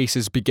as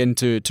cases begin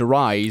to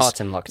rise,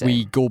 autumn lockdown,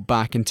 we go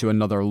back into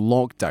another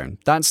lockdown.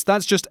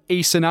 That's just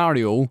a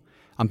scenario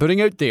I'm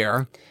putting out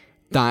there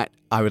that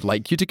I would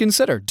like you to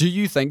consider. Do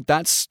you think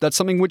that's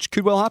something which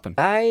could well happen?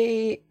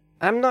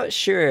 I'm not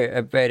sure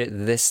about it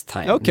this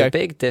time. Okay.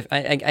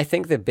 I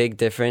think the big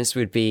difference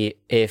would be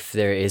if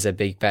there is a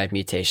big bad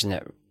mutation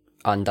that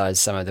undoes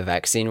some of the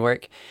vaccine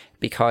work.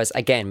 Because,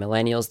 again,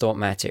 millennials don't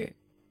matter.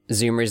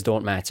 Zoomers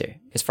don't matter.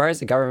 As far as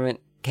the government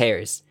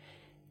cares,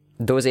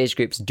 those age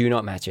groups do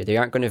not matter. They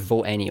aren't going to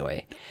vote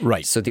anyway.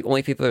 Right. So the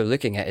only people they're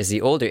looking at is the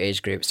older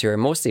age groups who are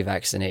mostly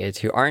vaccinated,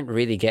 who aren't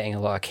really getting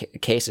a lot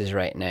of cases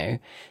right now.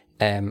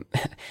 And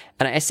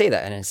I say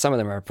that, and some of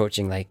them are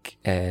approaching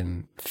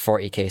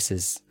 40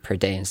 cases per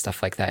day and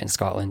stuff like that in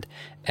Scotland.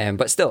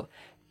 But still,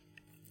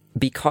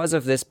 because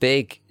of this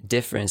big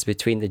difference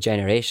between the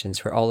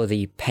generations, where all of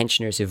the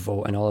pensioners who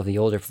vote and all of the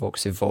older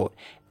folks who vote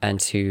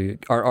and who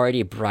are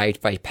already bribed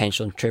by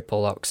pension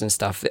triple locks and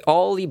stuff,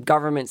 all the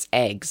government's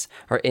eggs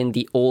are in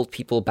the old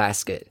people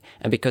basket.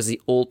 And because the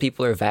old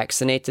people are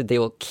vaccinated, they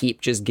will keep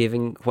just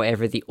giving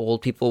whatever the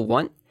old people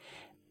want.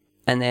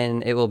 And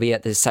then it will be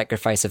at the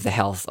sacrifice of the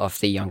health of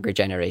the younger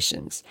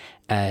generations.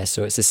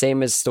 So it's the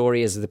same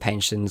story as the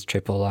pensions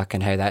triple lock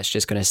and how that's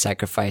just going to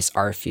sacrifice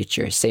our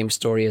future. Same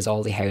story as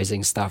all the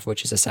housing stuff,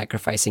 which is a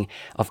sacrificing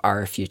of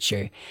our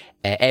future.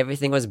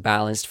 Everything was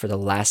balanced for the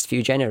last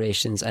few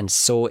generations, and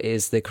so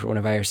is the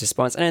coronavirus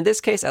response. And in this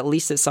case, at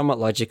least it's somewhat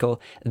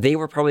logical. They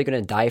were probably going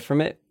to die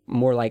from it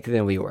more likely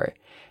than we were.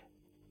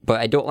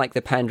 But I don't like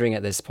the pandering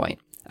at this point.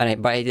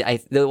 They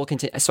will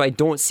continue. So I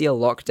don't see a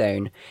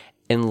lockdown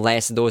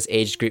unless those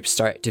age groups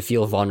start to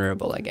feel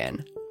vulnerable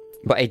again.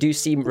 But I do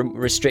see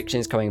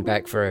restrictions coming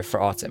back for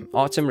autumn.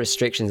 Autumn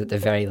restrictions at the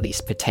very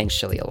least,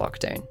 potentially a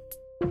lockdown.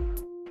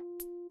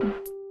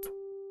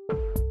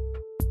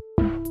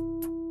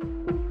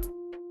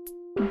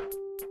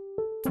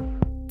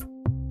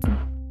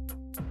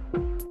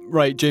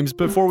 Right, James,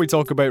 before we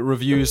talk about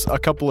reviews, a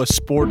couple of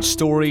sports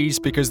stories,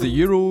 because the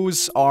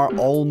Euros are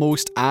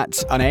almost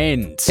at an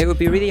end. It would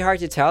be really hard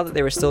to tell that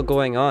they were still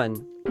going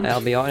on.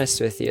 I'll be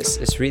honest with you.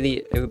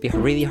 It would be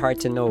really hard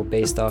to know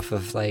based off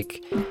of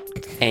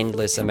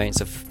endless amounts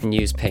of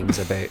news pings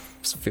about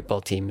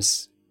football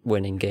teams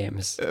winning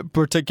games.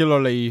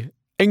 Particularly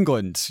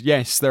England.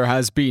 Yes, there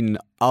has been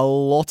a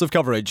lot of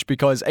coverage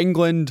because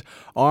England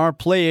are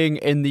playing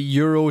in the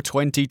Euro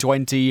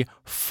 2020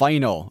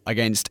 final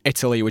against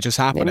Italy, which is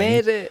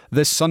happening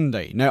this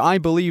Sunday. Now, I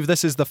believe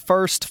this is the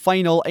first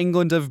final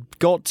England have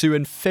got to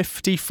in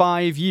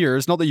 55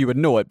 years. Not that you would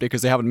know it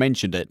because they haven't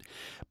mentioned it.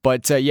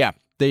 But yeah,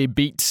 they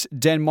beat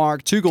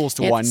Denmark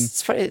 2-1.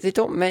 It's funny, they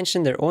don't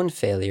mention their own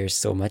failures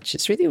so much.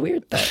 It's really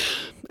weird that.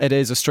 It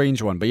is a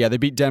strange one. But yeah, they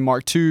beat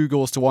Denmark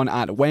 2-1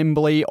 at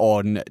Wembley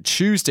on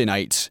Wednesday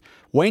night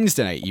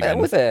even.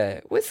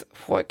 With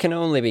what can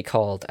only be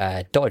called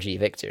a dodgy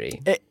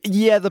victory.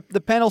 Yeah, the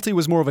penalty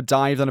was more of a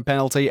dive than a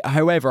penalty.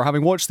 However,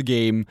 having watched the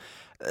game,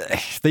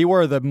 they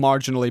were the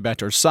marginally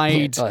better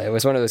side. Well, it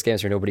was one of those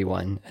games where nobody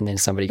won, and then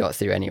somebody got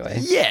through anyway.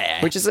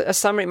 Yeah. Which is a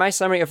summary. My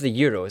summary of the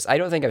Euros. I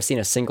don't think I've seen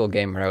a single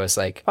game where I was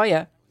like, "Oh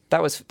yeah,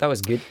 that was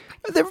good."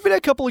 There have been a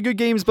couple of good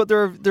games, but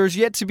there's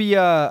yet to be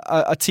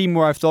a team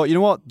where I've thought, you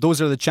know what,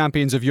 those are the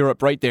champions of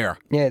Europe right there.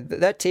 Yeah,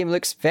 that team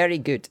looks very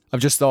good. I've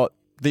just thought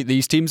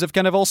these teams have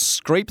kind of all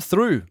scraped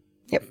through.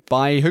 Yep.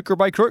 By hook or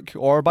by crook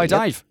or by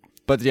dive.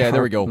 But yeah,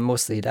 there we go.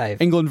 Mostly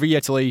dive. England v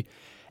Italy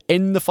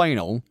in the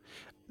final.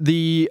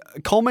 The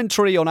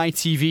commentary on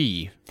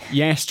ITV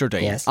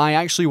yesterday, Yes. I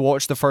actually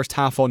watched the first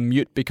half on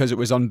mute because it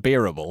was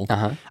unbearable.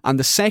 Uh-huh. And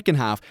the second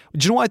half,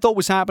 do you know what I thought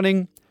was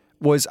happening?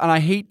 Was, and I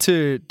hate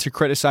to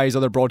criticize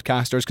other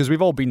broadcasters because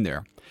we've all been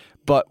there,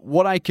 but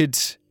what I could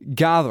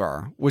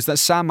gather was that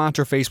Sam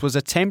Matterface was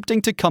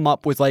attempting to come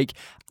up with like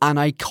an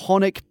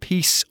iconic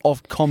piece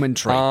of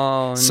commentary.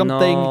 Oh,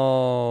 something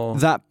no.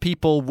 that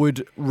people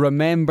would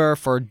remember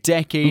for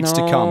decades to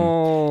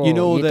come. You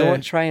know,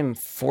 don't try and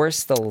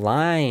force the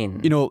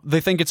line. You know, they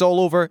think it's all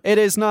over. It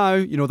is now.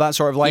 You know, that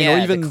sort of line. Yeah,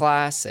 or even the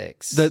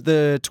classics.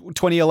 the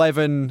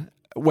 2011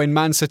 when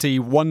Man City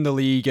won the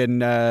league in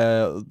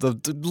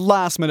the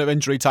last minute of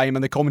injury time,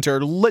 and the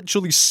commentator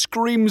literally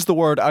screams the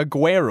word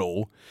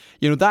Aguero.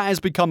 You know, that has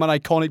become an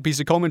iconic piece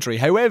of commentary.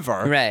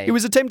 However, Right. he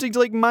was attempting to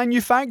like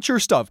manufacture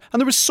stuff, and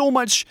there was so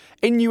much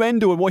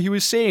innuendo in what he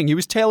was saying. He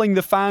was telling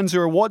the fans who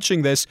are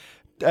watching this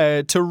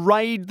to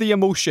ride the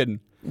emotion,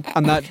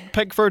 and that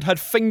Pickford had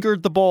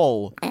fingered the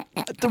ball.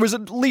 There was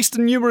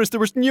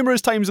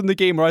numerous times in the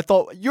game where I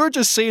thought, you're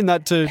just saying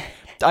that to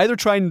either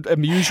try and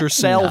amuse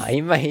yourself.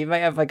 Nah, he might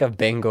have like a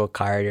bingo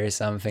card or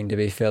something to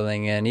be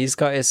filling in. He's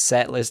got his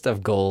set list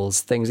of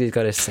goals, things he's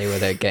got to say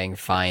without getting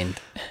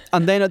fined.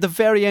 And then at the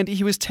very end,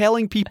 he was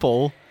telling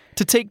people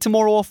to take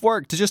tomorrow off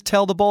work, to just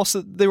tell the boss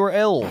that they were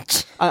ill.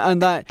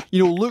 And that,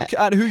 you know, look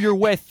at who you're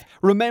with.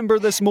 Remember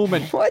this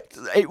moment. What?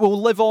 It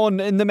will live on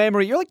in the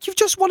memory. You're like, you've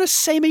just won a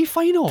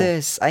semi-final.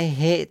 I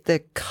hate the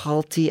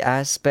culty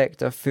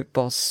aspect of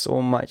football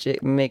so much.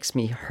 It makes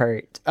me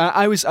hurt.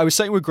 I was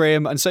sitting with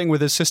Graham and sitting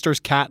with his sister's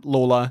cat,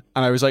 Lola,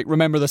 and I was like,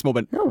 remember this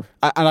moment. No.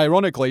 And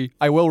ironically,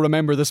 I will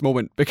remember this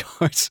moment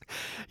because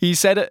he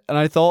said it and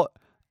I thought,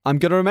 I'm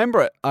going to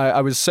remember it.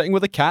 I was sitting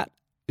with a cat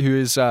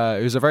who's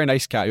a very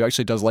nice cat who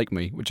actually does like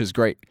me, which is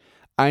great.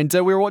 And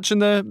we were watching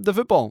the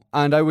football,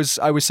 and I was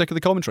sick of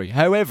the commentary.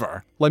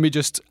 However, let me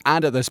just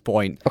add at this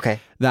point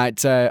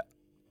that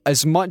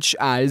as much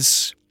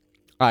as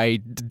I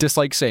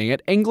dislike saying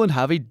it, England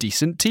have a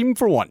decent team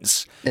for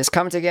once. It's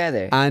come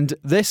together. And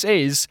this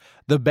is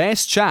the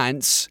best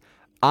chance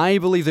I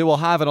believe they will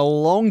have in a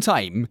long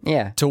time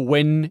to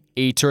win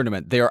a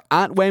tournament. They are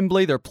at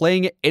Wembley. They're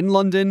playing it in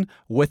London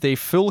with a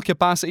full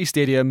capacity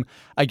stadium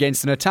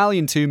against an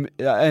Italian team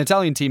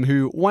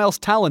who,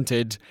 whilst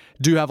talented,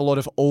 do have a lot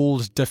of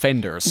old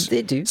defenders.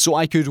 They do. So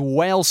I could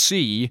well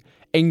see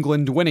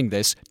England winning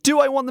this. Do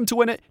I want them to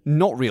win it?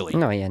 Not really.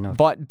 No.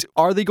 But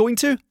are they going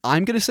to?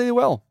 I'm going to say they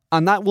will.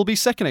 And that will be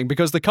sickening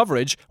because the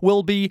coverage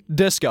will be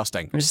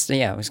disgusting. I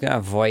was going to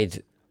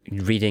avoid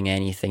reading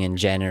anything in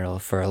general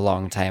for a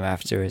long time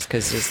afterwards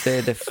because it's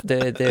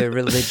the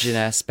religion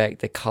aspect,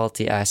 the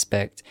culty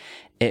aspect.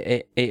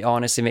 It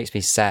honestly makes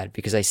me sad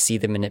because I see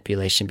the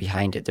manipulation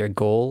behind it. Their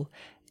goal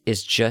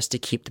is just to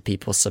keep the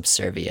people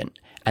subservient,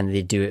 and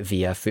they do it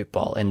via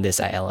football in this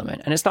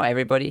element. And it's not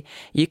everybody.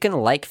 You can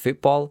like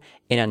football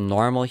in a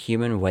normal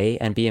human way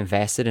and be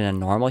invested in a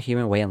normal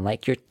human way and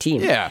like your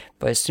team. Yeah.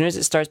 But as soon as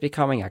it starts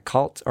becoming a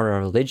cult or a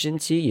religion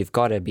to you, you've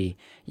got to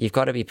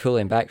be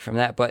pulling back from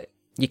that. But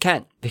you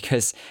can't,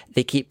 because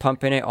they keep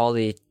pumping out all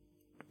the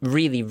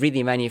really,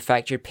 really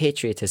manufactured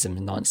patriotism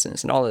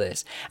nonsense and all of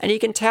this. And you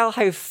can tell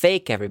how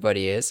fake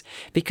everybody is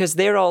because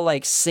they're all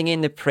like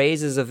singing the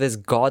praises of this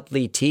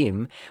godly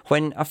team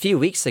when a few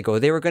weeks ago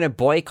they were going to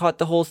boycott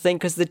the whole thing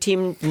because the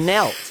team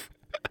knelt.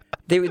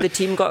 The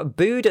team got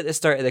booed at the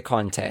start of the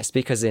contest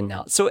because they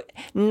knelt. So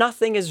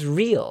nothing is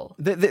real.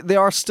 They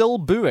are still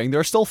booing. There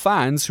are still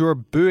fans who are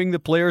booing the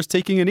players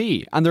taking a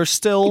knee. And there's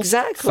still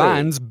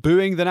fans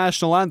booing the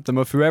national anthem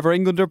of whoever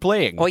England are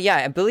playing. Oh, yeah.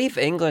 I believe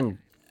England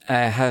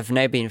have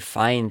now been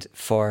fined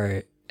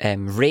for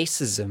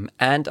racism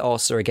and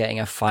also are getting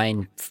a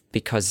fine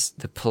because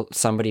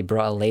somebody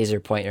brought a laser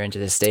pointer into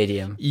the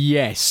stadium.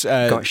 Yes.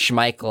 Got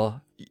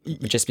Schmeichel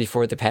just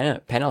before the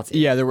penalty.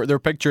 Yeah, there were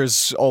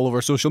pictures all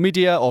over social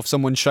media of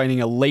someone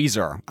shining a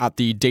laser at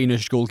the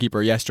Danish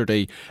goalkeeper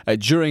yesterday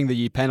during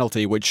the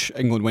penalty, which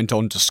England went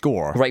on to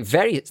score. Right,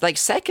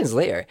 seconds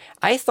later.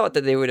 I thought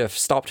that they would have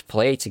stopped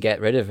play to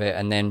get rid of it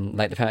and then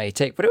the penalty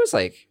take, but it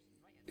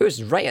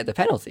was right at the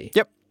penalty.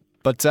 Yep.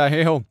 But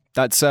hey ho,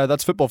 that's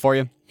football for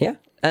you. Yeah.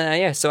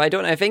 So I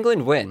don't know if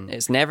England win,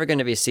 it's never going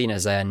to be seen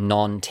as a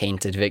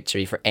non-tainted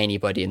victory for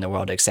anybody in the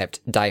world except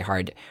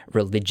diehard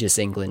religious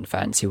England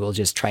fans who will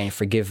just try and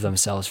forgive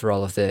themselves for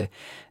all of the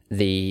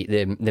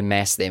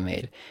mess they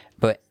made.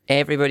 But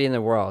everybody in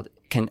the world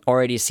can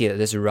already see that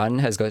this run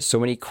has got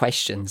so many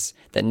questions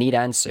that need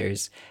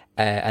answers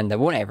and that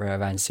won't ever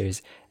have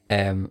answers.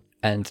 And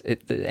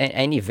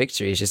any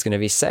victory is just going to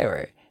be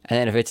sour. And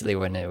then if Italy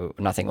win,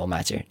 nothing will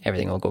matter.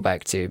 Everything will go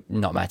back to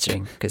not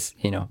mattering because,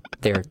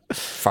 they're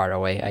far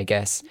away, I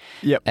guess.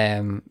 Yep.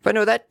 But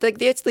no, that like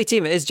the Italy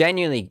team is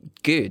genuinely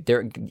good.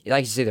 They're,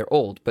 like you say, they're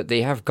old, but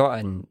they have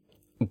gotten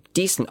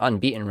decent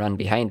unbeaten run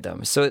behind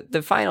them. So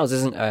the finals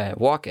isn't a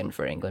walk-in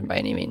for England by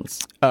any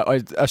means.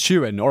 A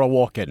shoe-in or a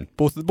walk-in.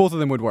 Both of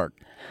them would work.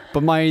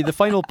 But the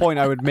final point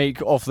I would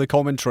make off the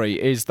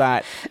commentary is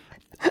that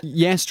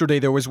yesterday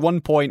there was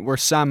one point where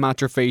Sam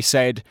Matterface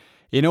said,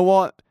 you know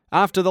what?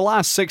 After the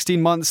last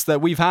 16 months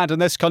that we've had in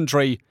this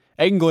country,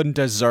 England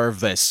deserve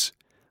this.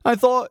 I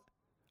thought,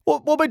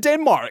 what about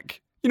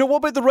Denmark? What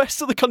about the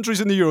rest of the countries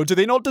in the Euro? Do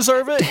they not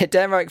deserve it?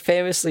 Denmark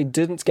famously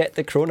didn't get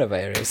the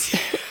coronavirus.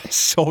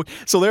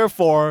 So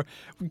therefore,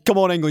 come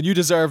on, England, you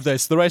deserve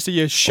this. The rest of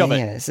you, shove it.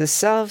 Yeah, it's a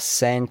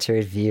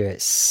self-centered view.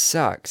 It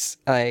sucks.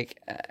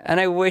 And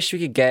I wish we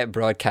could get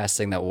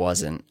broadcasting that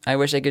wasn't. I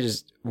wish I could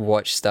just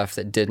watch stuff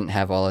that didn't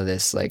have all of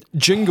this,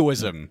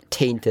 jingoism,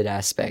 tainted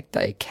aspect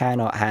that I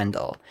cannot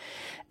handle.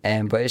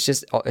 But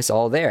it's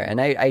all there. And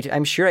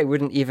I'm sure I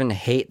wouldn't even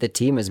hate the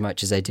team as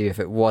much as I do if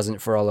it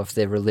wasn't for all of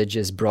the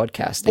religious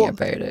broadcasting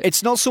about it.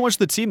 It's not so much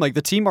the team.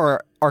 The team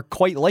are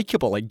quite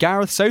likeable.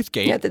 Gareth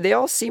Southgate. Yeah, they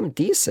all seem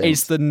decent.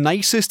 Is the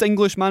nicest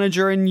English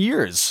manager in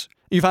years.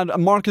 You've had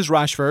Marcus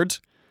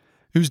Rashford,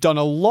 who's done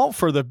a lot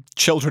for the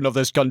children of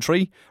this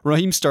country.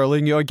 Raheem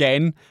Sterling,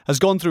 again, has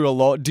gone through a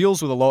lot,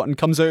 deals with a lot, and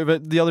comes out of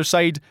it the other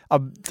side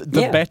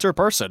the better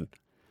person.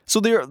 So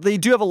they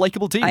do have a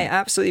likeable team. I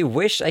absolutely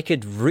wish I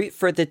could root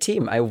for the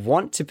team. I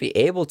want to be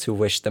able to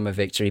wish them a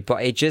victory, but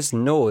I just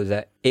know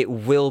that it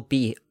will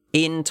be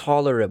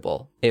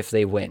intolerable if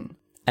they win.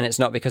 And it's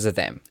not because of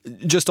them.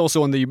 Just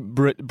also on the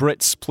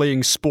Brits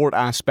playing sport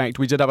aspect,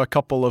 we did have a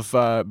couple of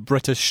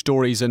British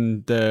stories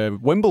in the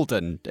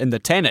Wimbledon, in the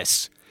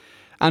tennis.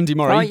 Andy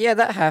Murray. Oh, yeah,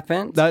 that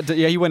happened.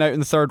 He went out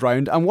in the third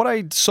round. And what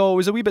I saw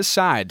was a wee bit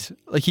sad.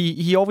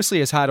 He obviously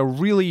has had a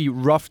really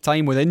rough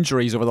time with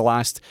injuries over the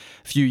last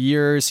few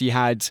years. He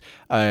had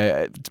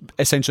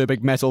essentially a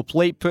big metal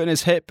plate put in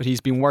his hip, but he's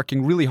been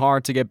working really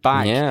hard to get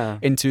back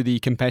into the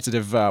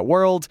competitive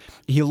world.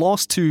 He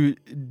lost to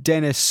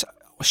Denis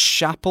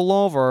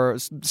Shapovalov or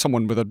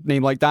someone with a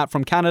name like that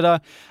from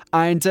Canada.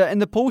 And in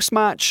the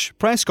post-match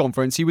press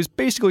conference, he was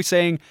basically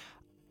saying,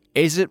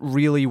 is it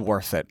really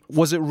worth it?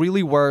 Was it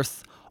really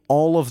worth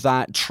all of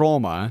that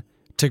trauma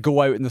to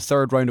go out in the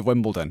third round of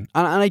Wimbledon?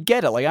 And I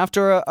get it.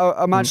 After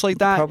a match like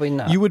that, probably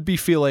not. You would be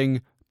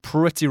feeling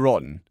pretty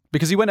rotten.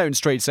 Because he went out in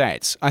straight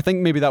sets. I think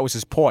maybe that was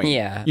his point.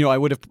 Yeah. I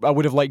would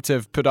have liked to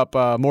have put up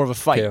more of a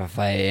fight.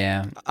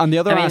 Yeah. And the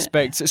other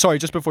aspect, sorry,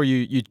 just before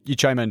you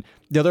chime in,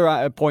 the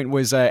other point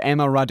was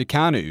Emma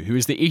Raducanu, who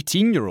is the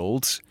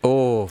 18-year-old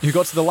who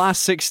got to the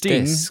last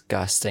 16.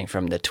 Disgusting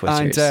from the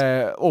Twitters.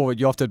 And,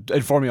 you have to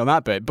inform me on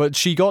that bit. But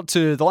she got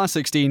to the last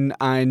 16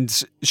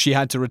 and she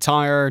had to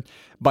retire.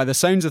 By the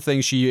sounds of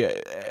things, she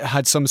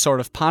had some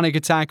sort of panic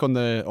attack on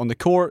the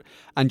court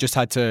and just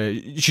had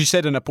to. She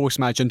said in a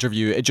post-match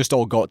interview, it just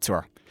all got to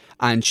her,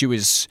 and she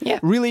was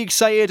really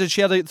excited, and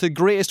she had the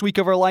greatest week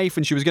of her life,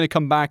 and she was going to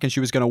come back and she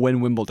was going to win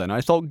Wimbledon.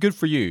 I thought, good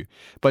for you,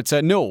 but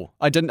no,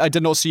 I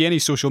did not see any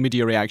social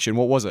media reaction.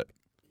 What was it?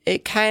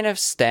 It kind of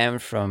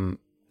stemmed from,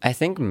 I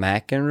think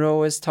McEnroe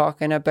was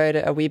talking about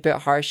it a wee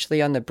bit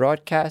harshly on the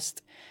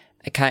broadcast.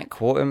 I can't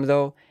quote him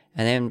though.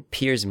 And then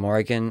Piers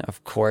Morgan,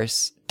 of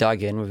course,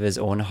 dug in with his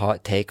own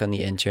hot take on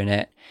the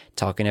internet,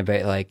 talking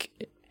about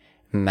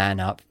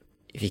man up.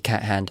 If you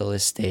can't handle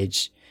this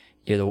stage,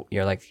 you're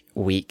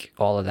weak.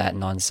 All of that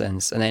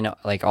nonsense. And then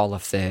all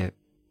of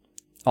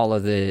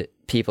the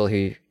people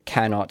who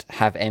cannot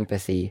have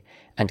empathy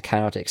and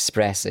cannot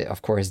express it,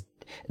 of course,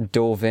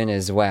 dove in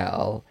as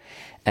well.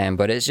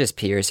 But it's just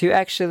Piers who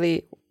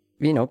actually,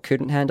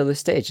 couldn't handle the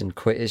stage and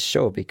quit his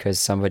show because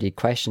somebody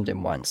questioned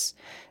him once.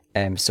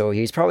 So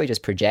he's probably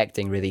just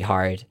projecting really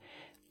hard.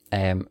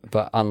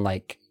 But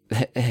unlike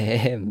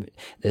him,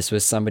 this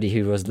was somebody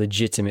who was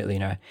legitimately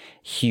in a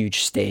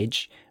huge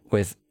stage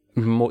with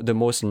the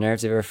most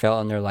nerves they've ever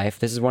felt in their life.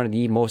 This is one of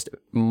the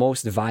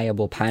most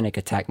viable panic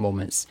attack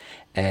moments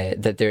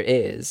that there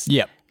is.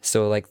 Yep.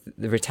 So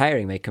the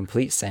retiring made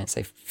complete sense.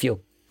 I feel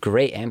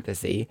great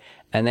empathy.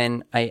 And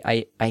then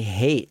I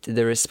hate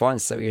the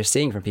response that we're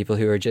seeing from people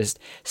who are just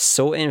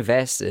so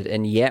invested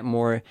and yet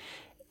more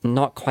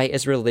not quite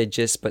as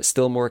religious, but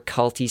still more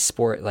culty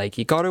sport.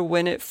 You got to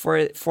win it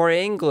for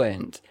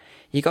England.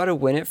 You got to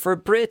win it for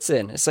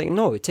Britain. It's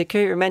no, take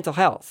care of your mental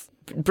health.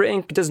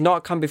 Britain does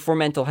not come before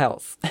mental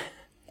health.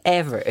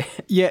 Ever.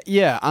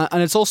 Yeah.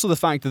 And it's also the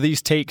fact that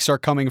these takes are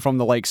coming from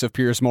the likes of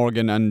Piers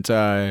Morgan and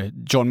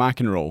John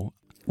McEnroe.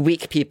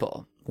 Weak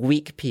people.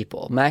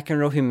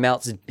 McEnroe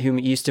who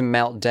used to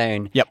melt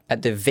down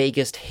at the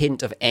vaguest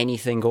hint of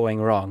anything going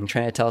wrong,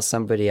 trying to tell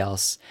somebody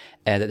else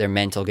that their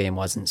mental game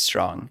wasn't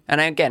strong. And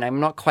again, I'm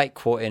not quite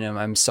quoting him.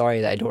 I'm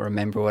sorry that I don't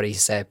remember what he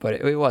said, but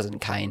it wasn't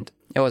kind.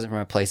 It wasn't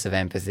from a place of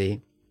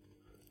empathy.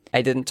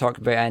 I didn't talk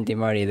about Andy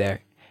Murray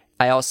there.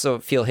 I also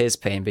feel his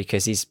pain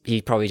because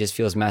he probably just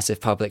feels massive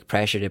public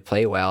pressure to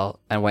play well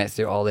and went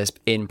through all this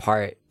in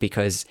part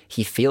because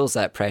he feels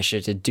that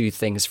pressure to do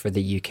things for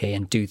the UK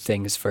and do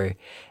things for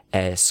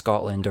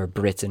Scotland or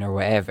Britain or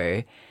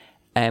whatever.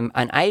 And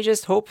I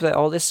just hope that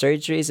all the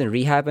surgeries and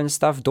rehab and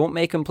stuff don't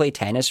make him play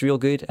tennis real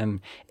good and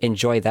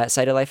enjoy that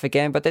side of life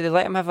again, but that they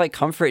let him have like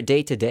comfort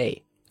day to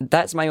day.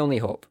 That's my only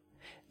hope.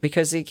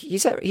 Because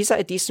he's at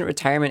a decent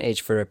retirement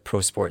age for a pro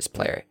sports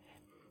player.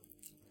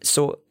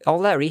 So all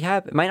that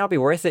rehab, it might not be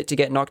worth it to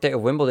get knocked out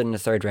of Wimbledon in the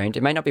third round.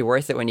 It might not be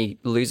worth it when he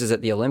loses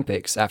at the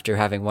Olympics after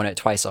having won it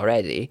twice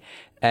already.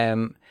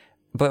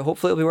 But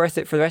hopefully it'll be worth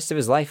it for the rest of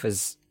his life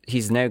as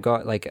he's now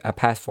got like a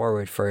path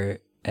forward for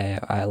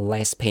a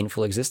less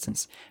painful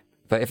existence.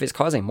 But if it's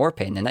causing more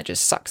pain, then that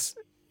just sucks.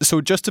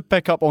 So just to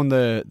pick up on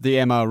the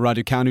Emma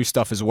Raducanu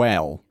stuff as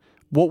well,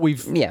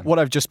 what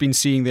I've just been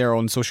seeing there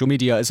on social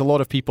media is a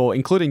lot of people,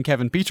 including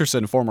Kevin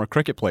Peterson, former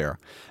cricket player,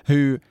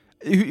 who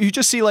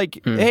just see like,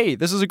 hey,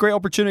 this is a great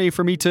opportunity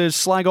for me to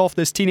slag off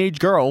this teenage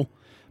girl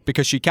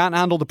because she can't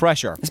handle the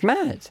pressure. It's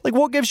mad. Like,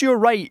 what gives you a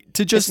right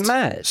to just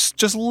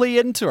lay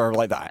into her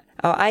like that?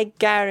 Oh, I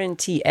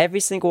guarantee every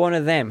single one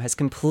of them has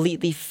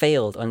completely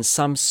failed on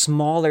some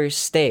smaller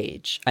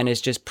stage and is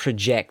just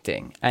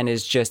projecting and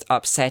is just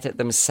upset at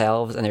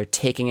themselves and they're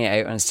taking it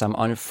out on some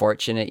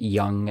unfortunate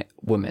young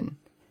woman.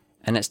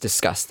 And it's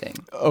disgusting.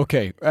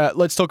 Okay,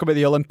 let's talk about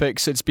the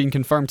Olympics. It's been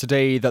confirmed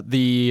today that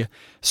the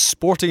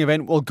sporting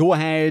event will go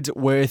ahead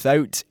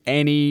without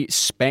any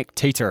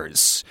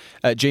spectators.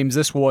 James,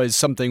 this was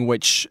something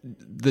which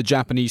the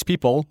Japanese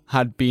people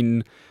had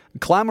been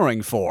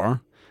clamouring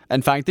for.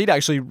 In fact, they'd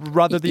actually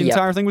rather the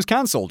entire thing was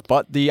cancelled.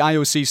 But the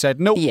IOC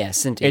said, nope,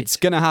 yes, indeed. It's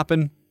going to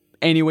happen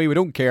anyway, we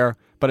don't care,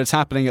 but it's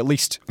happening at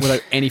least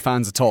without any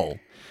fans at all.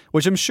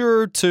 Which I'm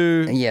sure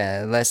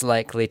less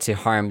likely to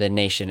harm the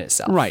nation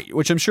itself. Right,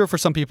 which I'm sure for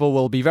some people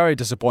will be very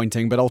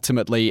disappointing, but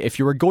ultimately, if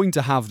you were going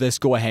to have this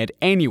go ahead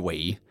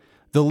anyway,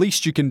 the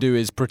least you can do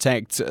is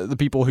protect the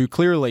people who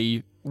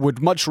clearly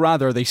would much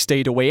rather they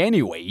stayed away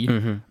anyway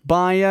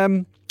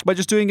by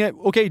just doing it,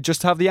 okay,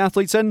 just have the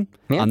athletes in,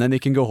 and then they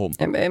can go home.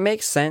 It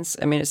makes sense.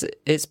 I mean,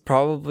 it's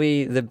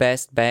probably the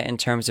best bet in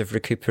terms of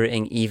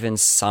recuperating even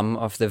some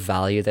of the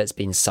value that's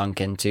been sunk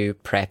into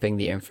prepping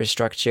the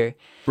infrastructure.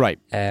 Right.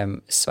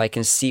 So I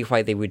can see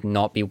why they would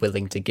not be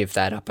willing to give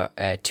that up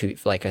to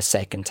like a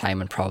second time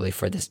and probably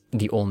for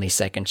the only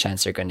second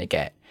chance they're going to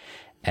get.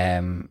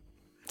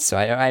 So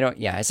I don't,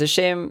 it's a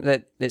shame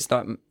that it's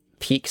not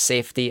peak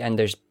safety and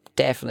there's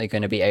definitely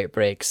going to be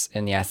outbreaks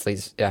in the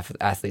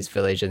athletes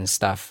village and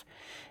stuff,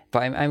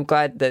 but I'm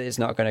glad that it's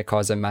not going to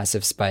cause a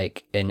massive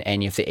spike in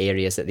any of the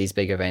areas that these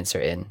big events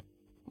are in.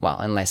 Well,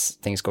 unless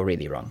things go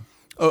really wrong.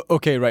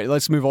 Okay, right,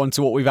 let's move on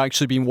to what we've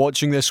actually been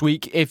watching this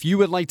week. If you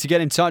would like to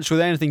get in touch with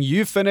anything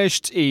you've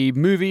finished, a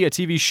movie, a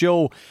TV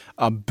show,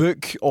 a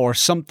book, or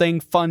something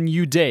fun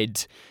you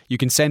did, you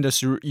can send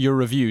us your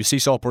review,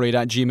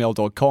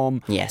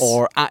 ceaseoperate@gmail.com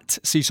or at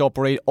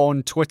ceaseoperate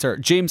on Twitter.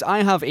 James,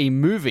 I have a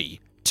movie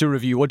to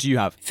review. What do you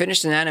have?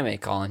 Finished an anime,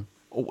 Colin.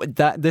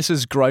 This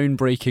is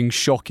groundbreaking,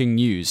 shocking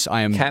news.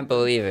 Can't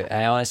believe it.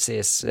 I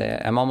honestly,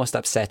 I'm almost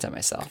upset at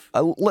myself.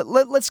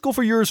 Let's go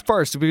for yours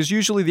first, because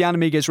usually the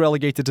anime gets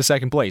relegated to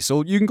second place.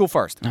 So you can go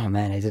first. Oh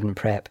man, I didn't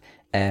prep.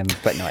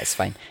 But no, it's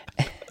fine.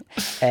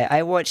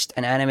 I watched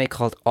an anime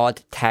called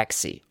Odd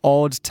Taxi.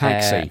 Odd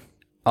Taxi,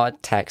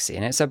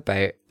 and it's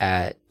about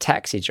a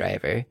taxi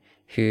driver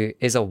who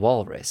is a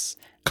walrus.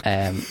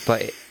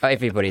 But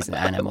everybody's an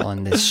animal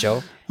in this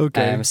show.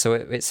 Okay. So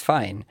it's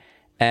fine.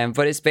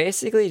 But it's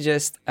basically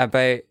just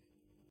about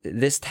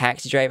this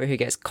taxi driver who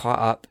gets caught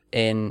up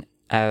in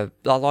a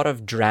lot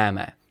of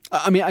drama.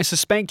 I mean, I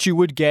suspect you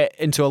would get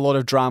into a lot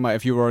of drama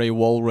if you were a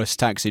walrus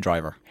taxi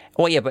driver.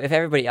 Well, yeah, but if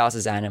everybody else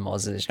is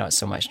animals, there's not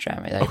so much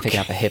drama. Like picking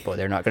up a hippo,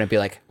 they're not going to be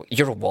like,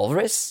 "You're a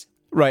walrus?"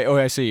 Right,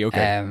 I see,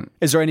 okay.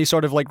 Is there any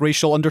sort of like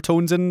racial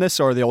undertones in this,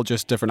 or are they all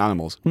just different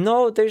animals?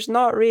 No, there's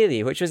not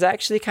really, which was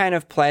actually kind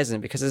of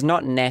pleasant because it's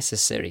not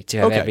necessary to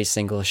have every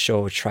single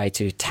show try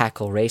to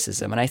tackle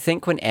racism. And I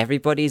think when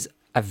everybody's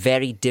a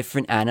very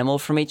different animal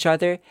from each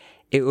other,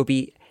 it will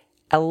be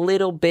a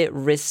little bit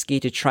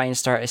risky to try and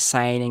start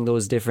assigning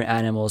those different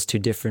animals to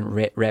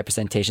different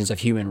representations of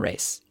human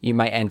race. You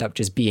might end up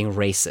just being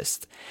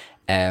racist.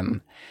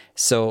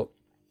 So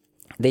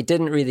they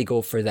didn't really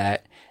go for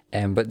that.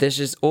 But there's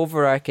this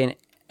overarching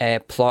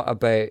plot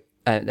about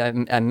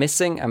a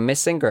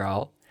missing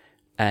girl,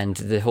 and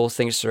the whole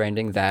thing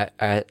surrounding that,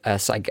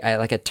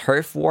 like a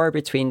turf war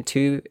between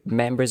two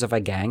members of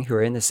a gang who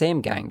are in the same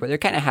gang, but they're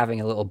kind of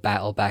having a little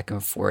battle back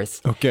and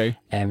forth. Okay.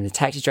 The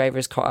taxi driver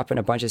is caught up in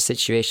a bunch of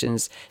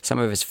situations. Some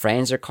of his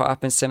friends are caught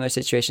up in similar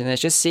situations. And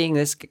it's just seeing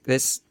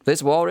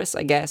this walrus,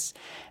 I guess,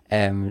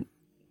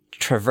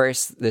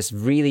 traverse this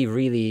really,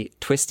 really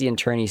twisty and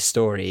turny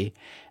story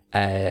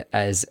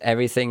as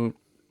everything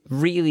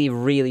really,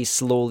 really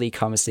slowly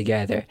comes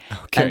together.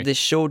 Okay. And the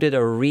show did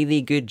a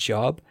really good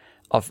job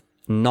of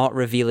not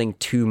revealing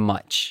too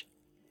much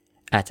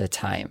at a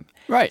time.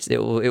 Right.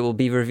 So it will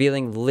be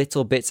revealing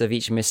little bits of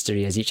each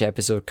mystery as each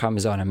episode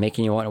comes on and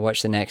making you want to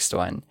watch the next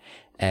one.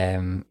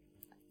 And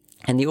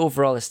the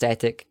overall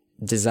aesthetic,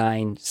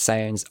 design,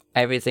 sounds,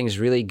 everything's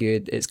really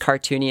good. It's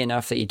cartoony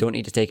enough that you don't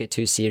need to take it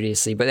too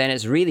seriously, but then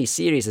it's really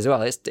serious as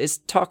well. It's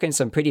talking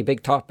some pretty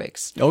big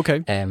topics.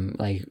 Okay.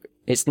 Like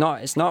it's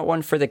not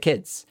one for the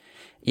kids,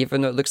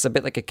 even though it looks a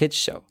bit like a kids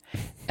show.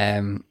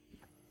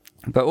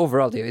 But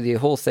overall, the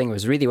whole thing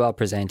was really well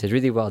presented,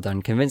 really well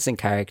done, convincing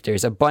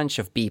characters, a bunch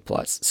of B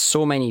plots,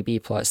 so many B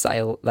plots that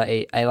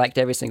I liked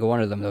every single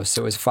one of them though,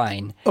 so it was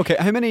fine. Okay,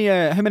 how many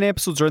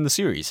episodes are in the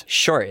series?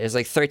 Short, it's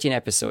like 13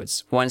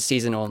 episodes, one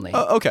season only.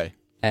 Okay.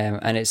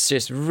 And it's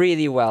just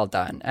really well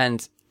done.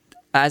 And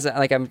as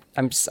like I'm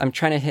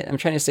trying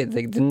to say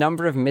the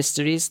number of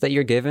mysteries that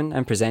you're given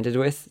and presented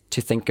with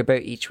to think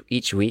about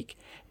each week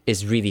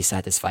is really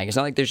satisfying. It's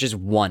not like there's just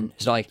one.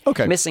 It's not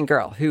like missing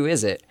girl. Who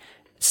is it?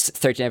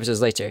 13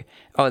 episodes later,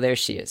 oh, there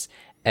she is.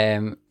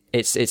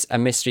 It's a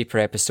mystery per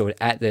episode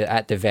at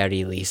the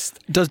very least.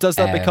 Does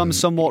that become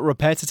somewhat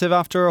repetitive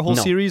after a whole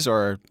series,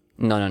 or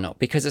no?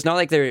 Because it's not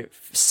like they're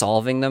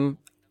solving them.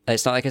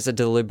 It's not like it's a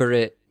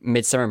deliberate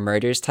Midsummer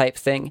Murders type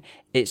thing.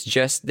 It's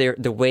just the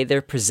way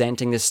they're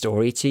presenting the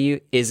story to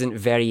you isn't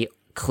very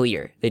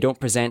clear. They don't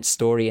present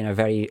story in a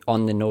very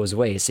on the nose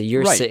way. So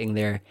you're sitting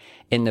there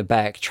in the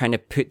back trying to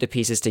put the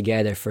pieces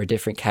together for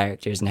different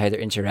characters and how they're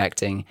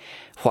interacting,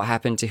 what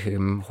happened to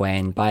whom,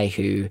 when, by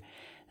who,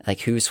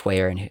 like who's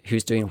where and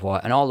who's doing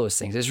what, and all those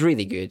things. It's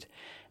really good.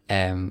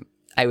 I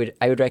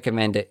would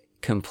recommend it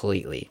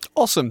completely.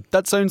 Awesome.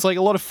 That sounds like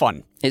a lot of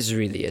fun. It's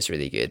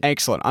really good.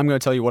 Excellent. I'm going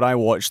to tell you what I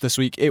watched this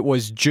week. It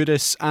was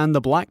Judas and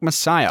the Black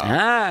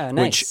Messiah.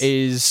 Nice. Which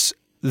is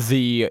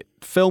the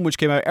film which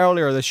came out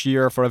earlier this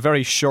year for a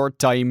very short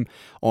time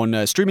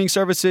on streaming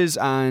services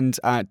and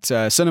at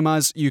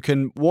cinemas. You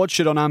can watch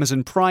it on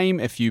Amazon Prime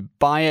if you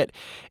buy it.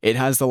 It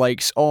has the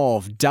likes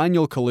of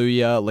Daniel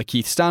Kaluuya,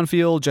 Lakeith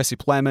Stanfield, Jesse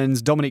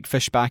Plemons, Dominique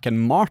Fishback, and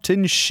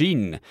Martin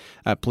Sheen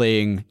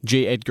playing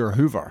J. Edgar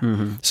Hoover.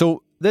 Mm-hmm.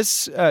 So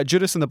this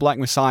Judas and the Black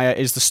Messiah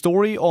is the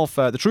story of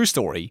the true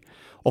story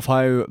of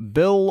how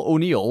Bill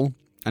O'Neill,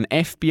 an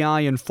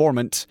FBI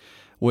informant,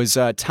 was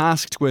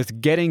tasked with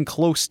getting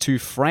close to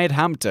Fred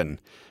Hampton,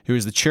 who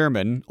is the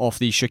chairman of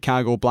the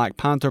Chicago Black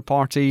Panther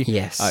Party,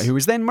 who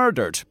was then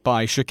murdered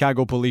by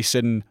Chicago police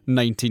in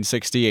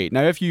 1968.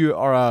 Now, if you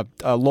are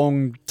a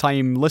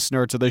long-time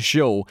listener to this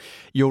show,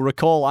 you'll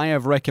recall I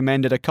have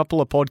recommended a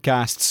couple of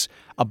podcasts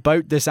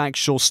about this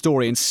actual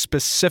story, and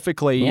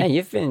specifically... Yeah,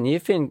 you've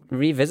been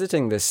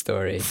revisiting this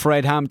story.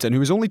 Fred Hampton, who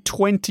was only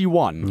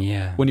 21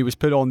 when he was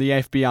put on the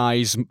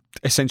FBI's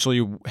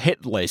essentially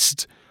hit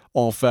list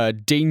of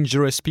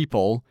dangerous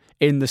people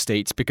in the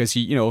States because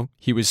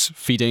he was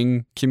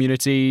feeding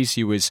communities,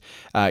 he was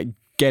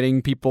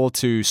getting people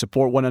to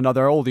support one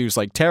another, all these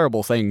like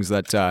terrible things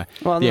that the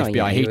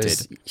FBI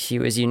hated. He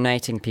was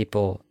uniting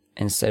people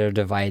instead of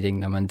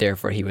dividing them, and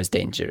therefore he was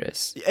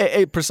dangerous.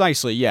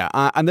 Precisely, yeah.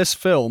 And this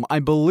film, I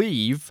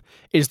believe,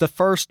 is the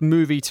first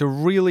movie to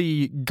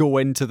really go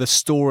into the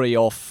story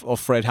of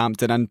Fred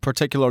Hampton, and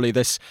particularly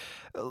this,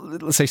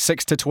 let's say,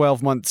 6 to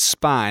 12 month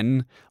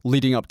span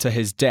leading up to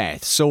his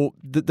death. So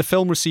the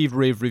film received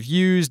rave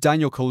reviews.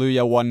 Daniel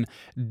Kaluuya won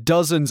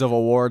dozens of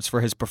awards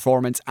for his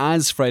performance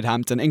as Fred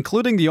Hampton,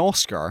 including the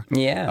Oscar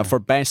for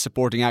Best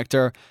Supporting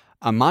Actor.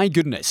 And my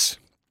goodness,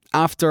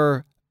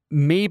 after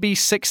maybe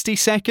 60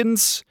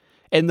 seconds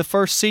in the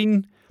first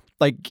scene,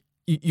 like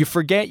you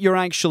forget you're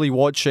actually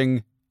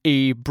watching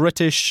a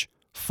British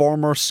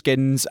former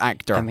Skins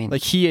actor. I mean,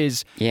 like he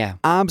is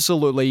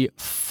absolutely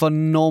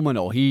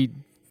phenomenal. He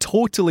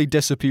totally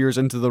disappears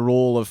into the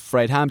role of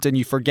Fred Hampton.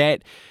 You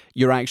forget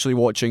you're actually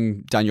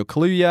watching Daniel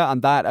Kaluuya,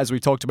 and that, as we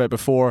talked about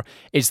before,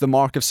 is the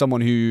mark of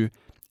someone who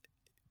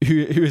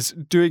is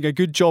doing a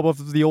good job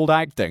of the old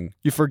acting.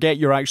 You forget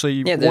you're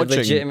actually they're watching.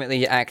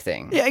 Legitimately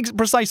acting. Yeah,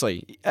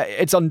 precisely.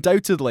 It's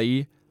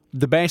undoubtedly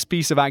the best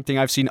piece of acting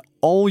I've seen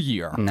all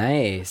year.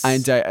 Nice.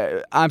 And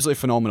absolutely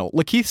phenomenal.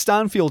 Lakeith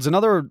Stanfield's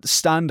another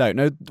standout.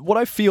 Now, what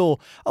I feel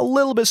a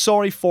little bit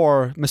sorry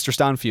for Mr.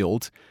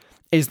 Stanfield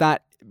is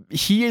that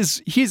he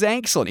is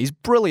excellent. He's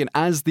brilliant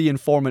as the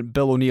informant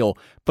Bill O'Neill,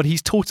 but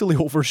he's totally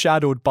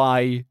overshadowed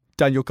by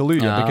Daniel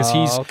Kaluuya because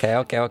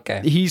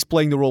he's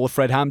playing the role of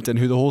Fred Hampton,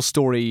 who the whole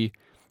story,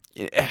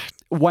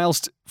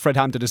 whilst Fred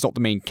Hampton is not the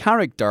main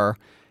character,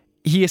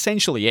 he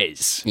essentially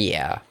is.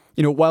 Yeah.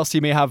 Whilst he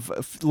may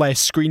have less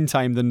screen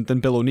time than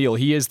Bill O'Neill,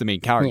 he is the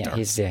main character.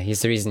 Yeah,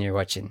 he's the reason you're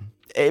watching.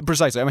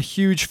 Precisely. I'm a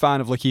huge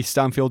fan of Lakeith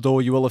Stanfield, though.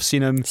 You will have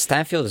seen him.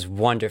 Stanfield is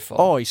wonderful.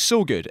 Oh, he's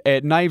so good.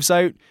 Knives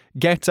Out,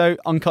 Get Out,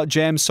 Uncut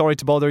Gems, sorry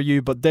to bother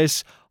you, but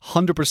this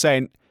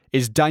 100%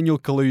 is Daniel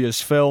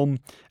Kaluuya's film.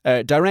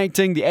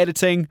 Directing, the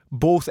editing,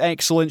 both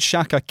excellent.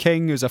 Shaka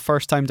King, who's a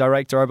first-time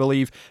director, I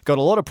believe, got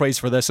a lot of praise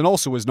for this and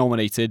also was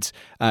nominated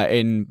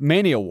in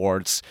many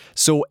awards.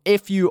 So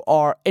if you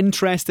are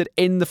interested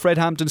in the Fred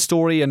Hampton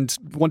story and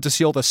want to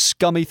see all the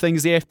scummy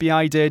things the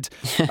FBI did,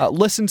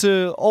 listen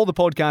to all the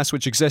podcasts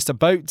which exist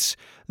about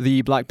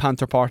the Black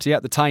Panther Party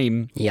at the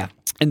time. Yeah.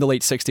 In the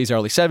late 60s,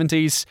 early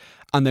 70s,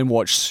 and then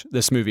watch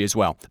this movie as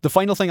well. The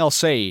final thing I'll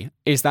say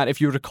is that if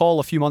you recall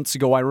a few months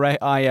ago,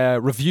 I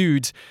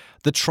reviewed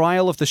The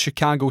Trial of the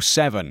Chicago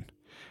 7,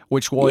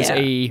 which was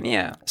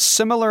a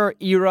similar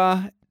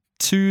era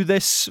to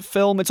this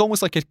film. It's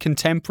almost like a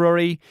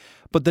contemporary,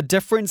 but the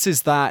difference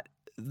is that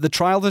The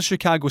Trial of the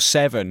Chicago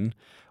 7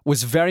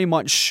 was very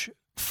much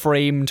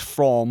framed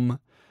from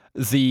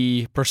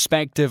the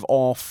perspective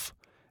of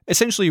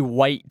essentially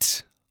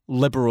white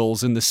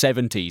liberals in the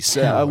 70s,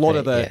 a lot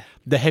of the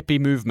hippie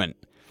movement.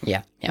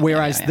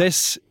 Whereas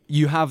this,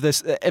 you have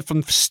this,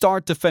 from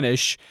start to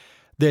finish,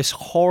 this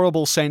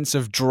horrible sense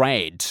of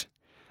dread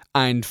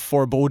and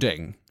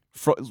foreboding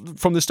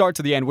from the start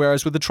to the end.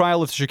 Whereas with The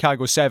Trial of the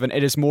Chicago 7,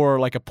 it is more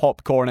like a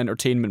popcorn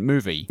entertainment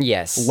movie.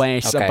 Yes.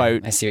 Less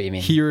about, I see what you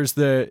mean. Here's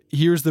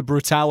the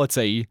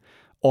brutality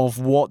of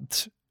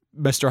what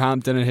Mr.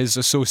 Hampton and his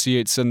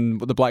associates and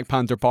the Black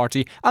Panther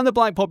Party and the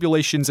black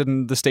populations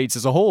in the States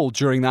as a whole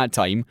during that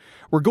time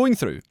were going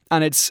through.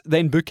 And it's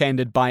then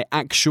bookended by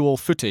actual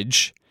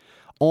footage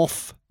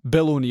of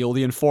Bill O'Neill,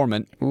 the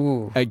informant,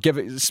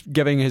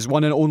 giving his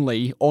one and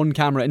only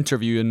on-camera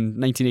interview in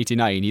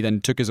 1989. He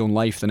then took his own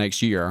life the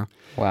next year.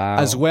 Wow.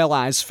 As well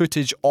as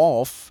footage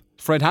of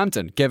Fred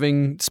Hampton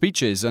giving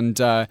speeches and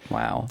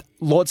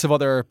lots of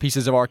other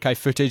pieces of archive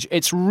footage.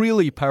 It's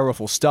really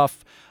powerful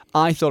stuff.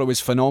 I thought it was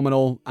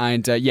phenomenal,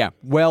 and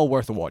well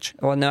worth a watch.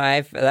 Well,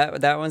 no,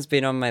 that one's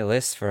been on my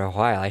list for a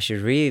while. I should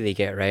really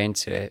get around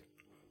to it.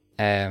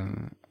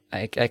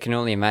 I can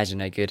only imagine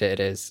how good it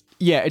is.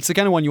 Yeah, it's the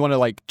kind of one you want to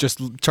like just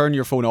turn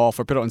your phone off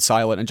or put it on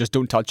silent and just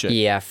don't touch it.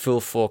 Yeah,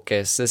 full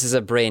focus. This is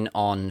a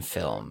brain-on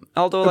film.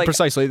 Although, like,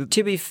 precisely.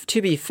 To be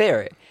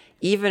fair,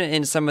 even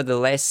in some of the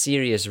less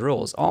serious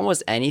roles,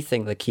 almost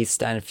anything that Keith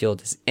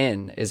Stanfield is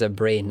in is a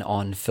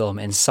brain-on film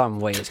in some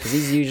ways, because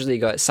he's usually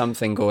got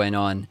something going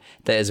on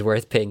that is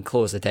worth paying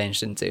close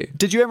attention to.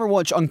 Did you ever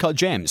watch Uncut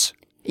Gems?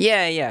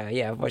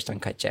 Yeah. I've watched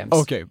Uncut Gems.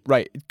 Okay,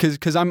 right.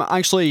 Because I'm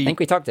actually... I think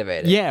we talked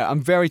about it. Yeah,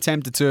 I'm very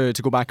tempted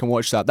to go back and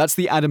watch that. That's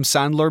the Adam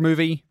Sandler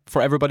movie,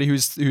 for everybody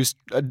who's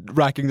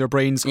racking their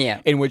brains,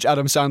 in which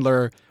Adam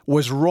Sandler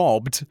was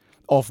robbed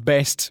of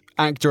Best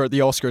Actor at the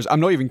Oscars. I'm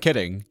not even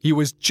kidding. He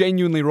was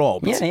genuinely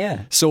robbed.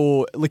 Yeah.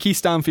 So Lakeith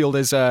Stanfield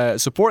is a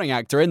supporting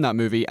actor in that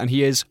movie, and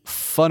he is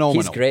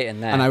phenomenal. He's great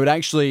in that. And I would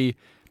actually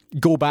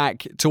go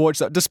back to watch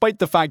that, despite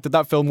the fact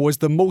that film was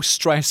the most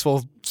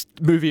stressful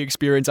movie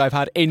experience I've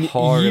had in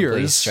Horribly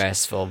years.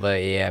 Stressful,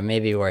 but yeah,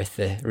 maybe worth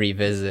the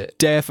revisit.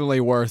 Definitely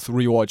worth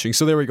rewatching.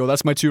 So there we go.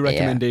 That's my two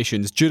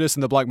recommendations: Judas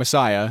and the Black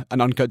Messiah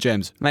and Uncut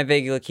Gems. My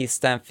big Lakeith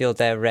Stanfield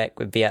rec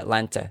would be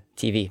Atlanta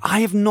TV. I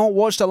have not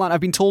watched Atlanta. I've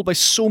been told by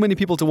so many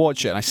people to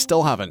watch it, and I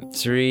still haven't.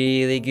 It's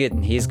really good,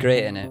 and he's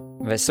great in it.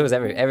 But so is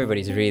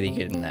everybody's really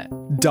good in that.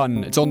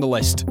 Done. It's on the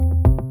list.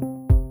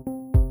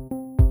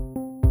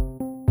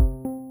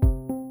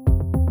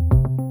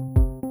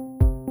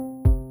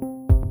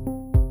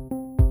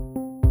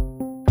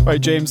 Right,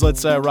 James,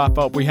 let's wrap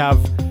up. We have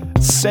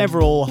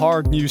several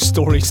hard news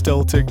stories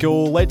still to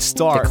go. Let's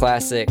start.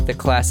 The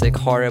classic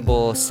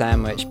horrible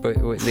sandwich, but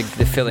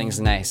the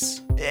filling's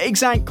nice.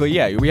 Exactly,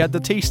 yeah. We had the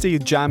tasty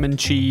jam and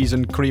cheese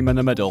and cream in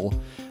the middle,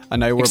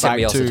 and now we're Except back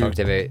we also to... talked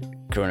about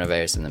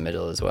coronavirus in the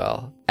middle as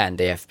well, and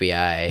the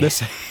FBI.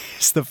 This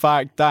is the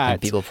fact that...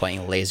 And people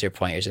pointing laser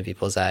pointers at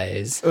people's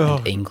eyes,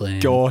 and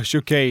England. Gosh,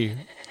 okay.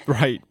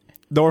 Right.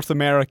 North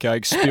America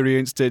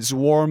experienced its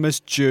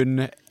warmest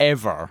June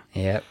ever.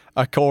 Yep.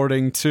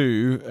 According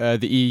to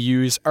the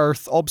EU's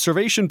Earth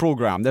Observation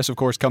Programme. This, of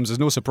course, comes as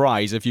no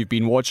surprise if you've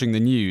been watching the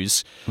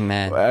news.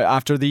 Man.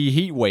 After the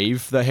heat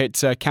wave that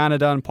hit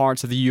Canada and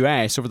parts of the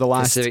US over the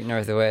last Pacific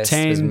Northwest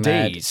 10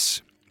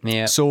 days.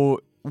 Yeah. So,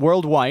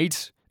 worldwide,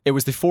 it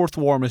was the fourth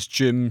warmest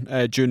June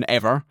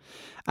ever.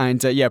 And,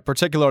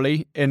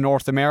 particularly in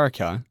North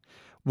America.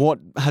 What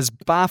has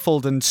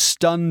baffled and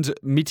stunned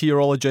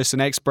meteorologists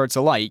and experts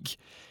alike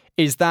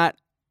is that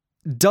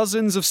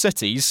dozens of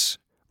cities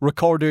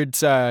recorded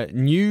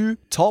new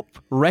top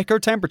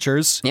record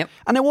temperatures. Yep.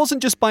 And it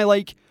wasn't just by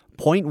like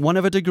 0.1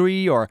 of a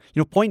degree or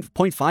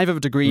 0.5 of a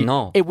degree.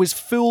 No. It was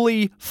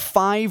fully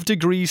 5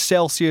 degrees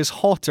Celsius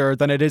hotter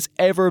than it has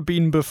ever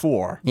been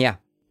before. Yeah.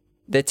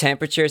 The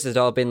temperatures had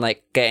all been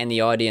like getting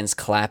the audience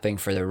clapping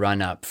for the run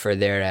up for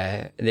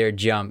their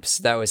jumps.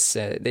 That was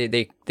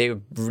they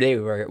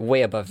were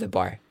way above the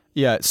bar.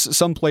 Yeah,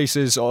 some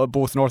places,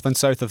 both north and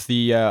south of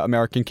the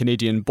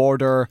American-Canadian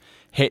border,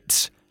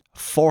 hit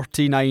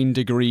 49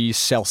 degrees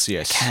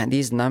Celsius.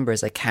 These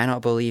numbers, I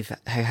cannot believe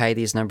how high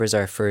these numbers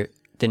are for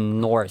the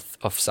north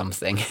of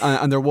something.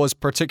 And there was,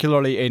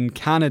 particularly in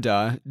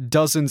Canada,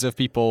 dozens of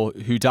people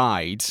who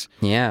died.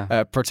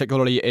 Yeah.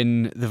 Particularly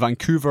in the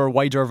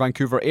wider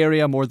Vancouver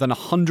area. More than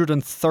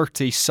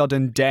 130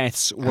 sudden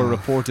deaths were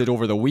reported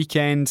over the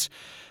weekend.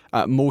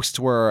 Most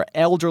were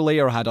elderly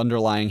or had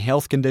underlying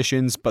health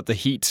conditions, but the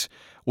heat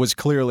was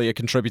clearly a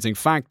contributing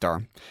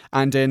factor.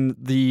 And in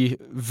the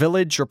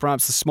village, or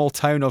perhaps the small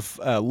town of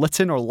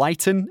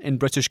Lytton in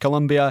British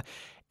Columbia,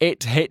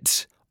 it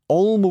hit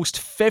almost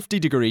 50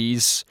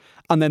 degrees,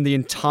 and then the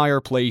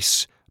entire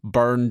place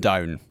burned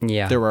down.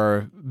 Yeah. There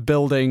were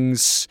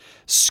buildings,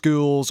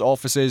 schools,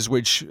 offices,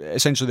 which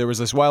essentially there was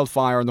this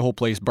wildfire and the whole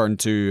place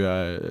burned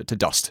to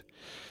dust.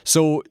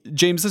 So,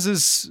 James, this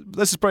is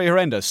pretty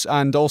horrendous,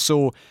 and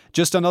also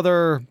just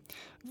another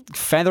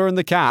feather in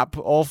the cap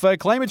of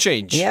climate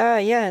change.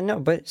 No,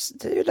 but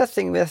there's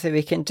nothing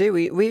we can do.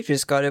 We've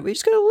just got to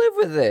live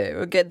with it.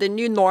 We'll get the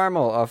new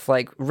normal of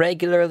like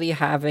regularly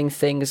having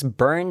things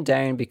burned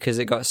down because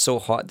it got so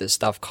hot that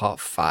stuff caught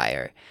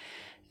fire.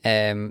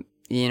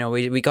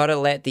 We got to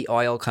let the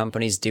oil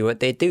companies do what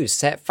they do.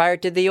 Set fire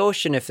to the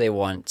ocean if they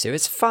want to.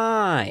 It's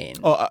fine.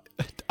 Oh,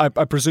 I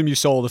presume you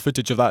saw the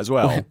footage of that as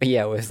well.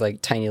 Yeah, with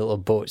like tiny little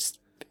boats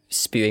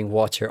spewing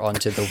water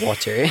onto the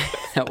water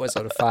that was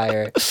on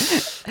fire.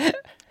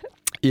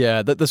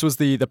 Yeah, this was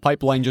the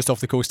pipeline just off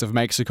the coast of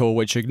Mexico,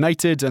 which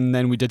ignited, and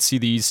then we did see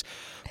these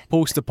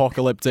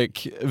post-apocalyptic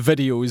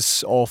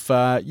videos of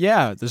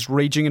this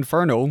raging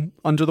inferno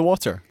under the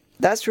water.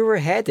 That's where we're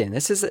heading.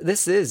 This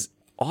is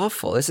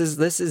awful. This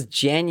is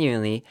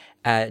genuinely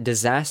a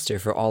disaster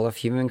for all of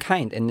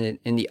humankind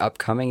in the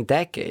upcoming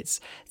decades.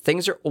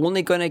 Things are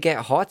only going to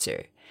get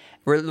hotter.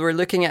 We're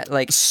looking at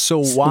like.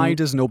 So why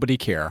does nobody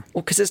care?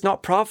 Well, because it's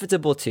not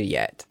profitable to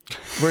yet.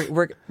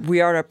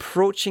 We are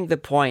approaching the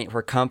point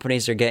where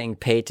companies are getting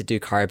paid to do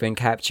carbon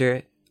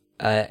capture,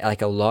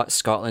 like a lot.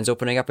 Scotland's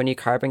opening up a new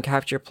carbon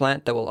capture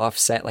plant that will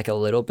offset like a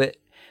little bit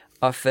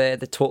of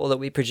the total that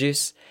we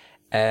produce.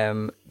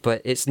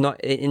 But it's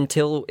not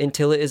until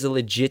it is a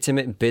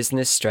legitimate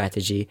business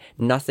strategy.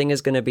 Nothing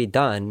is going to be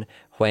done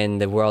when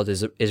the world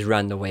is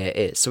run the way it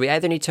is. So we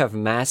either need to have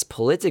mass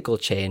political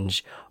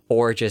change,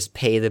 or just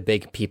pay the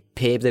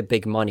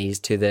big monies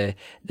to the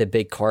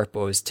big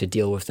corpos to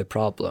deal with the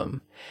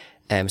problem.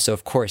 So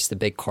of course the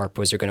big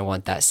corpos are going to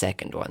want that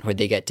second one, where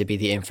they get to be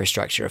the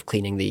infrastructure of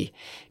cleaning the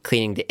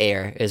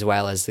air as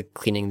well as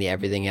cleaning the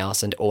everything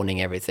else and owning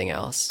everything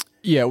else.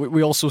 Yeah,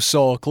 we also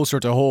saw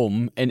closer to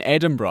home in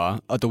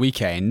Edinburgh at the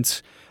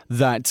weekend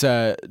that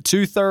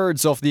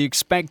 2/3 of the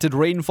expected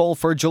rainfall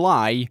for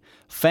July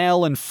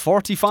fell in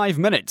 45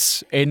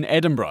 minutes in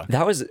Edinburgh.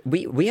 That was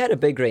we had a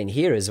big rain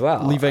here as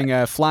well,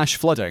 leaving flash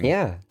flooding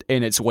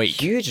in its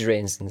wake. Huge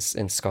rains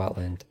in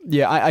Scotland.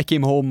 Yeah, I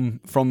came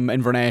home from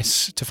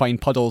Inverness to find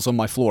puddles on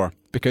my floor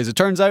because it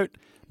turns out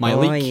my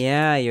leak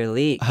your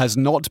leak has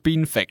not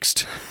been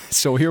fixed.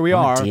 So here we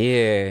are,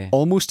 dear.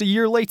 Almost a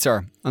year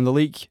later, and the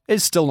leak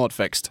is still not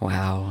fixed.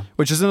 Wow.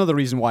 Which is another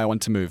reason why I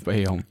want to move, but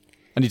hey ho.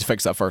 I need to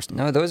fix that first.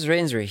 No, those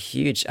rains were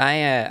huge. I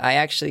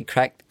actually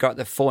got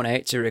the phone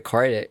out to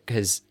record it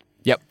because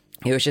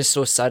it was just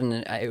so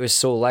sudden. It was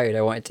so loud.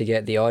 I wanted to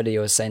get the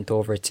audio sent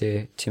over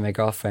to my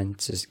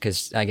girlfriend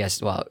because I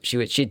guess, well,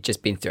 she'd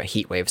just been through a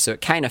heat wave, so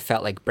it kind of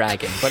felt like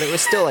bragging, but it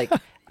was still like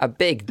a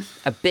big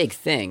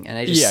thing. And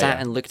I just sat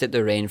and looked at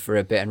the rain for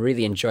a bit and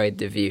really enjoyed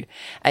the view.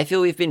 I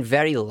feel we've been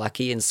very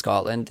lucky in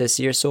Scotland this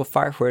year so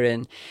far,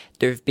 wherein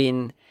there have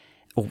been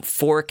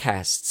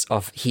forecasts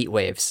of heat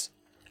waves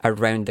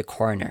around the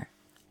corner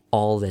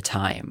all the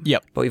time.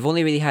 Yep. But we've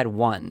only really had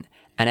one.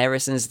 And ever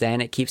since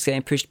then, it keeps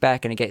getting pushed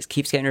back and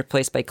keeps getting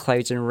replaced by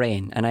clouds and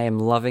rain. And I am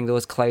loving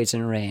those clouds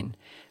and rain.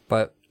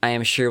 But I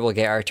am sure we'll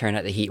get our turn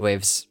at the heat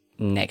waves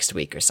next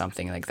week or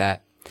something like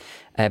that.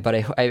 But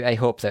I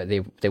hope that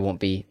they won't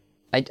be.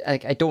 I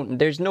don't.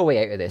 There's no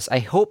way out of this. I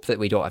hope that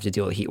we don't have to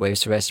deal with heat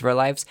waves for the rest of our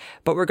lives.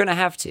 But we're going to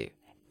have to.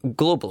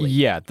 Globally.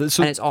 Yeah.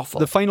 And it's awful.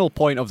 The final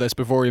point of this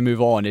before we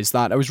move on is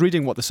that I was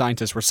reading what the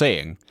scientists were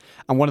saying,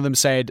 and one of them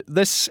said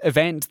this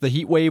event, the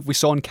heat wave we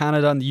saw in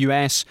Canada and the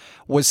US,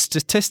 was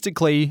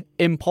statistically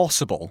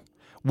impossible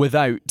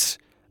without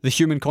the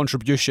human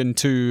contribution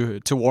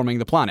to warming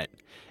the planet.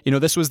 You know,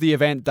 this was the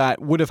event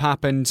that would have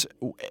happened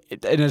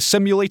in a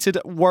simulated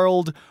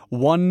world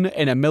 1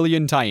 in a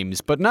million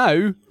times. But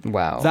now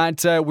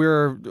that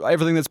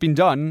everything that's been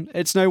done,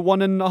 it's now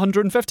 1 in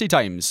 150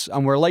 times.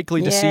 And we're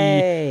likely to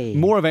see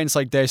more events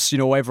like this,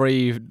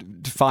 every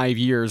 5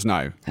 years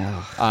now.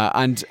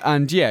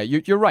 And yeah,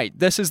 you're right.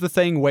 This is the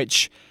thing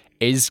which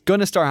is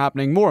going to start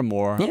happening more and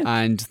more. Yeah.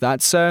 And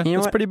that's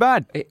pretty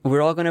bad.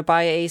 We're all going to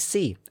buy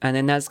AC. And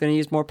then that's going to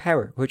use more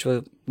power, which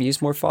will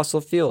use more fossil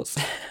fuels.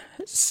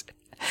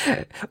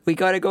 We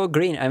gotta go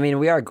green. I mean,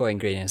 we are going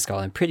green in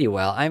Scotland pretty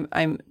well.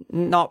 I'm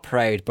not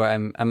proud, but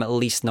I'm at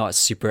least not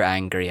super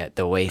angry at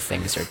the way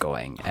things are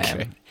going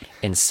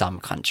in some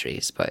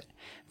countries. But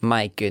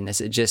my goodness,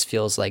 it just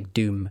feels like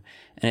doom,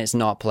 and it's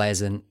not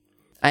pleasant.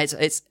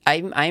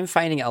 I'm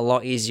finding it a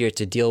lot easier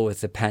to deal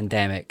with the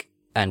pandemic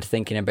and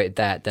thinking about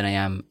that than I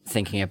am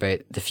thinking about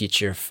the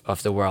future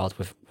of the world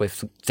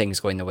with things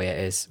going the way it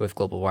is with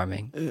global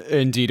warming.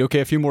 Indeed. Okay,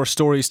 a few more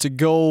stories to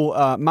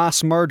go.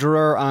 Mass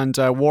murderer and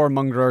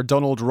warmonger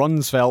Donald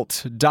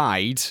Rumsfeld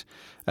died.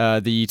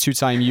 The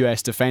two-time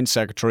U.S. Defense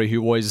Secretary,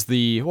 who was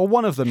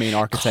one of the main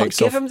architects.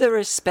 Give him the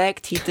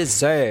respect he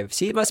deserves.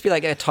 He must be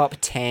like a top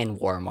 10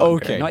 warmonger,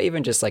 Okay. not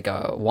even just like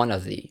a one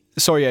of the.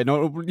 Sorry, yeah,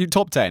 no,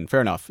 top 10,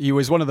 fair enough. He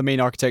was one of the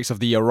main architects of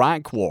the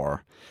Iraq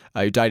War,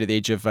 who died at the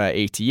age of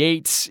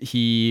 88.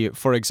 He,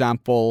 for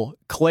example,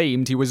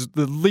 claimed he was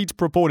the lead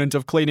proponent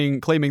of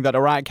claiming that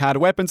Iraq had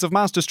weapons of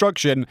mass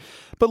destruction,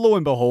 but lo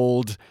and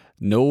behold,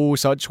 no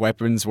such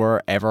weapons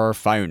were ever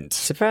found.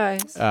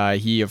 Surprise.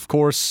 He, of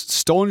course,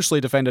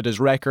 staunchly defended his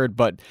record,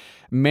 but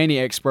many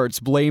experts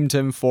blamed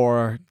him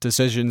for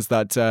decisions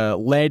that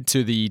led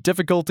to the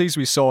difficulties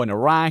we saw in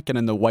Iraq and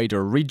in the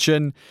wider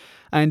region.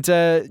 And,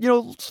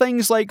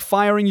 things like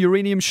firing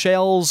uranium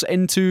shells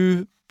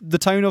into the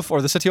town of,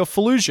 or the city of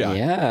Fallujah.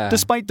 Yeah.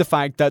 Despite the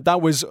fact that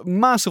that was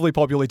massively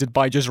populated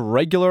by just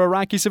regular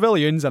Iraqi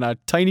civilians and a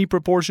tiny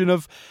proportion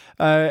of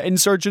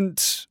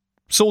insurgent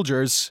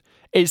soldiers.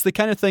 It's the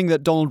kind of thing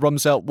that Donald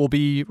Rumsfeld will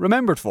be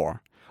remembered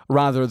for,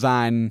 rather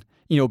than,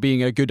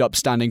 being a good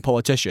upstanding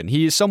politician.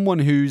 He is someone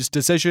whose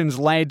decisions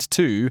led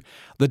to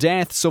the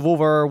deaths of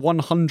over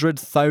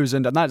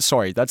 100,000, and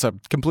that's a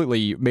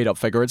completely made up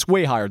figure. It's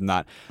way higher than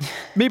that.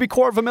 Maybe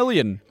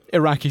 250,000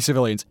 Iraqi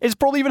civilians. It's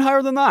probably even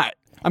higher than that.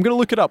 I'm going to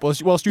look it up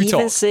whilst you talk.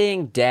 Even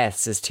saying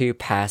deaths is too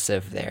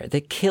passive there.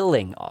 The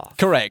killing off.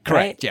 Correct,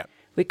 right? yeah.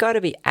 We got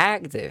to be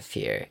active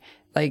here.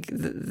 Like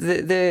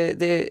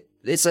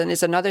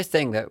it's another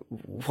thing that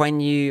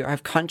when you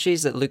have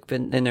countries that look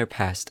in their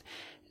past,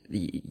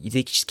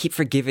 they just keep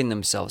forgiving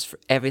themselves for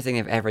everything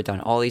they've ever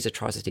done, all these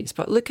atrocities.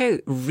 But look how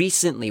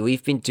recently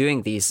we've been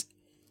doing these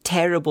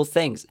terrible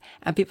things,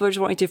 and people are just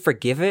wanting to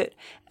forgive it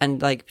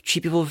and like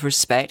treat people with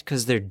respect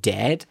because they're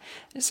dead.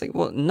 It's like,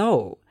 well,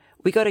 no.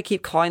 We got to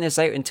keep calling this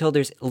out until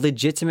there's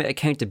legitimate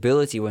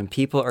accountability when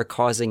people are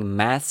causing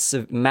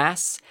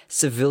mass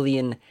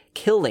civilian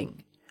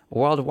killing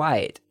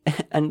worldwide,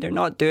 and they're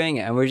not doing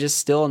it, and we're just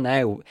still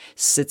now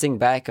sitting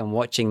back and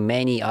watching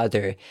many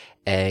other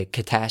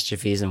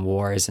catastrophes and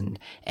wars and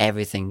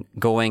everything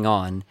going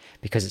on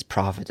because it's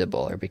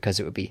profitable or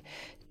because it would be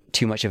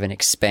too much of an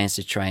expense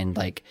to try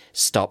and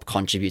stop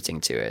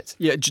contributing to it.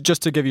 Yeah,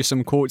 just to give you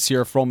some quotes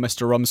here from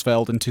Mr.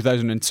 Rumsfeld in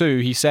 2002,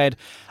 he said,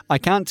 "I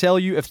can't tell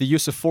you if the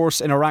use of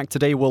force in Iraq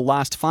today will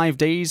last 5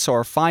 days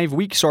or 5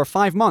 weeks or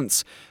 5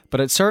 months, but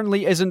it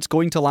certainly isn't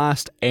going to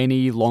last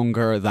any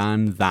longer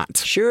than that."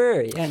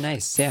 Sure, yeah,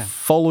 nice, yeah.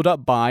 Followed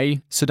up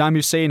by, Saddam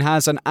Hussein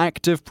has an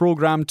active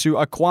program to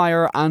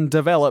acquire and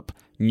develop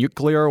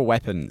nuclear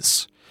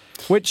weapons.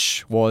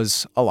 Which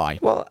was a lie.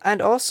 Well,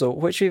 and also,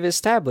 which we've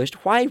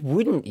established, why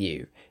wouldn't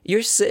you?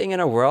 You're sitting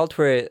in a world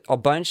where a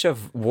bunch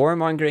of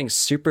warmongering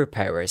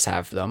superpowers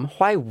have them.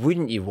 Why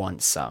wouldn't you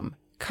want some?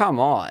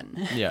 Come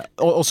on. Yeah.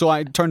 Also,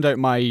 it turned out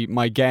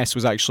my guess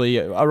was actually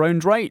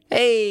around right.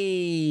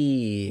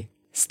 Hey,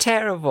 it's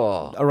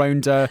terrible.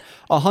 Around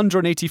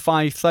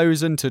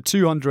 185,000 to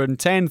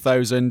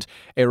 210,000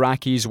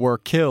 Iraqis were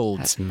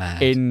killed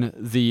in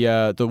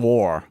the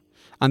war.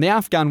 And the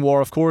Afghan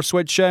war, of course,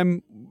 which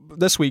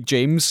this week,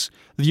 James,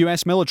 the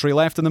US military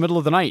left in the middle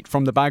of the night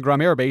from the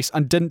Bagram Air Base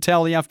and didn't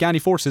tell the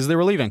Afghani forces they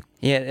were leaving.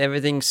 Yeah,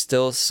 everything's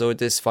still so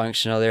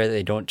dysfunctional there that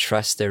they don't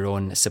trust their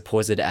own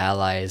supposed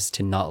allies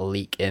to not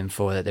leak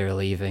info that they're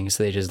leaving,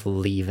 so they just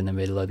leave in the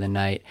middle of the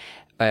night.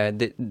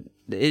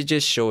 It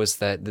just shows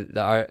that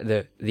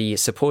the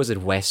supposed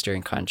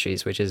Western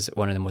countries, which is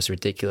one of the most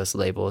ridiculous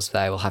labels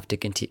that I will have to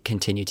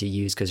continue to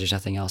use because there's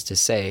nothing else to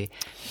say,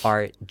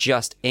 are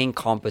just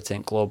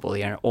incompetent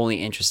globally and are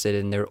only interested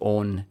in their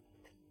own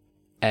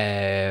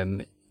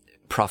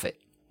profit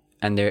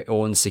and their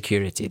own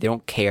security. They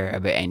don't care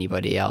about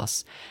anybody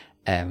else,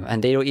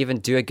 and they don't even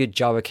do a good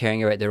job of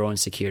caring about their own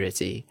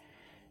security.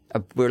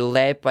 We're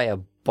led by a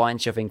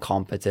bunch of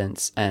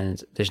incompetence,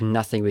 and there's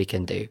nothing we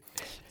can do.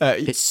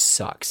 It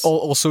sucks.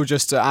 Also,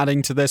 just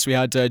adding to this, we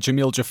had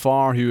Jamil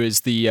Jafar, who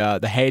is the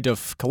head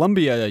of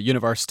Columbia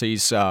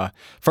University's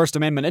First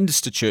Amendment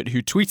Institute,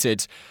 who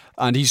tweeted,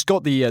 and he's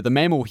got the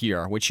memo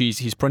here, which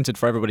he's printed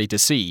for everybody to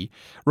see.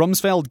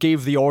 Rumsfeld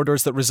gave the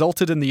orders that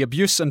resulted in the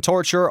abuse and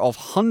torture of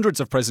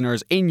hundreds of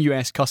prisoners in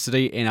US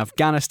custody in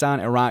Afghanistan,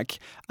 Iraq,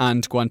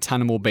 and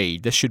Guantanamo Bay.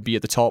 This should be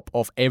at the top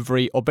of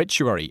every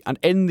obituary. And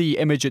in the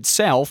image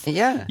itself,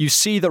 you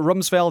see that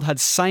Rumsfeld had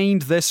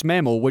signed this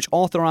memo, which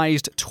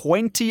authorized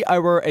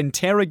 20-hour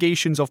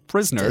interrogations of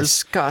prisoners,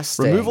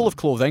 disgusting, removal of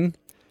clothing,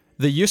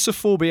 the use of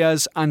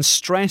phobias, and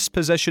stress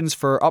positions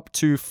for up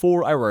to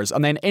 4 hours.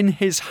 And then in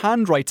his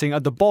handwriting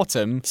at the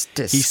bottom,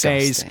 he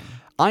says,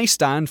 "I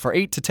stand for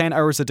 8 to 10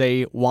 hours a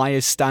day. Why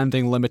is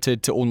standing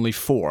limited to only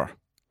 4?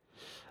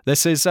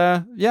 This is,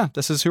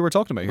 this is who we're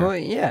talking about here. Well,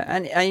 yeah,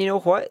 and you know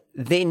what?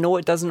 They know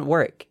it doesn't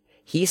work.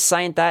 He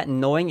signed that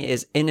knowing it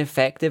is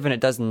ineffective and it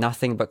does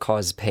nothing but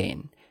cause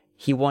pain.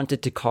 He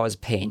wanted to cause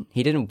pain.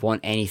 He didn't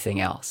want anything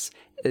else.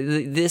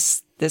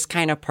 This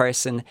kind of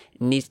person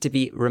needs to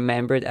be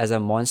remembered as a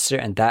monster,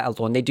 and that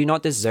alone, they do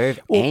not deserve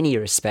any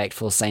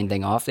respectful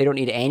sending off. They don't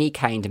need any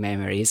kind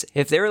memories.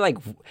 If they're like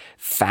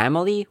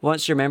family,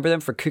 wants to remember them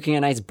for cooking a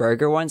nice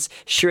burger once,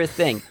 sure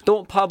thing.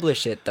 Don't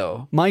publish it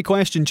though. My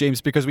question, James,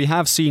 because we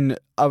have seen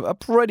a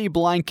pretty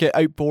blanket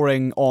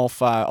outpouring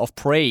of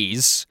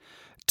praise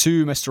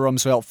to Mr.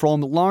 Rumsfeld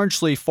from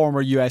largely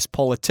former US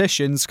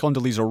politicians,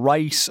 Condoleezza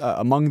Rice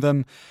among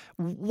them.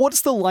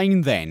 What's the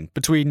line then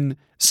between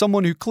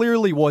someone who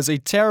clearly was a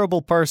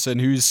terrible person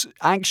whose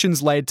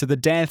actions led to the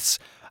deaths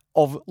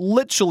of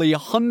literally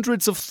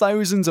hundreds of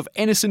thousands of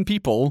innocent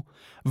people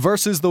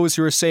versus those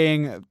who are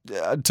saying,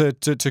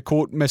 to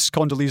quote Miss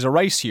Condoleezza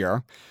Rice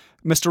here,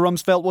 Mr.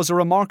 Rumsfeld was a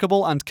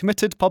remarkable and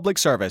committed public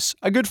service,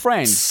 a good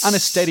friend, and a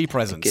steady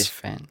presence. A good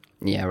friend.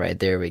 Yeah, right.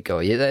 There we go.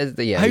 Yeah.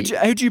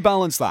 How do you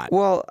balance that?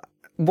 Well,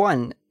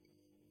 one,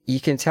 you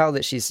can tell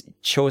that she's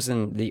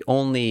chosen the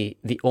only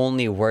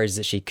words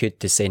that she could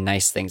to say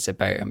nice things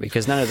about him,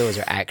 because none of those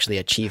are actually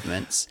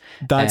achievements.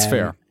 That's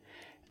fair.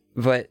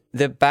 But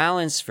the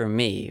balance for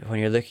me, when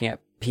you're looking at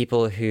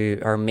people who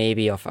are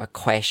maybe of a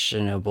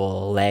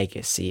questionable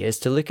legacy, is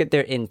to look at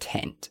their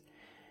intent.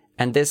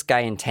 And this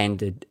guy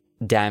intended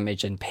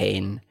damage and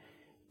pain,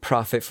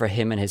 profit for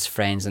him and his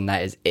friends, and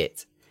that is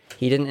it.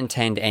 He didn't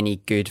intend any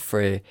good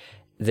for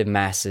the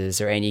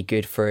masses or any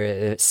good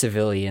for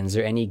civilians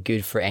or any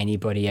good for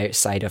anybody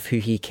outside of who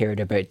he cared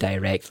about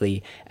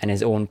directly and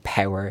his own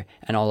power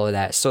and all of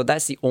that. So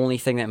that's the only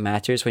thing that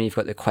matters when you've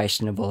got the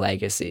questionable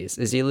legacies,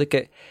 is you look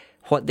at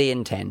what they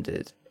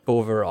intended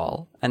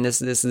overall. And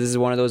this is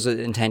one of those that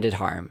intended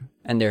harm,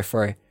 and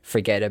therefore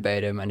forget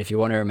about him. And if you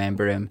want to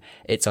remember him,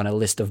 it's on a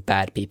list of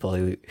bad people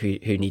who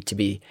need to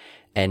be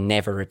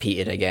never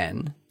repeated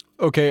again.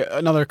 Okay,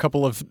 another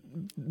couple of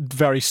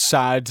very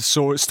sad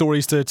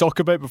stories to talk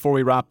about before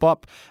we wrap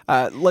up.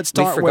 Let's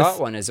start with... We forgot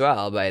one as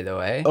well, by the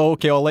way.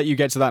 Okay, I'll let you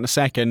get to that in a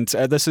second.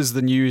 This is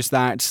the news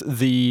that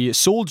the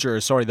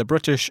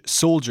British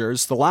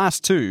soldiers, the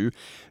last two,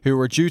 who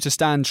were due to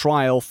stand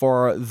trial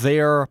for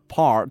their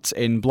part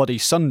in Bloody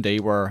Sunday,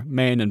 where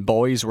men and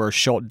boys were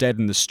shot dead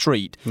in the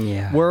street,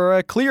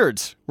 were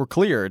cleared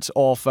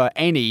of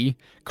any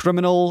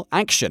criminal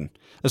action.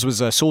 This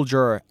was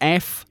Soldier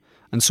F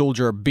and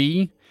Soldier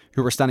B,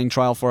 who were standing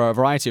trial for a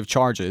variety of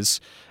charges.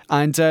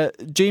 And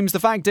James, the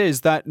fact is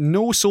that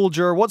no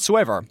soldier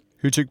whatsoever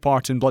who took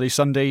part in Bloody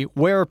Sunday,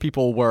 where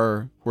people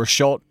were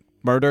shot,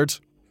 murdered,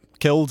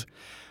 killed,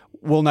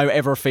 will now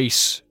ever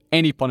face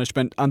any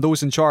punishment. And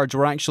those in charge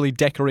were actually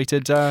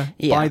decorated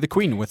by the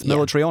Queen with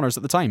military honours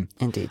at the time.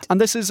 Indeed. And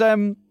this is,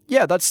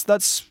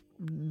 that's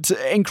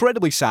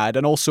incredibly sad,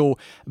 and also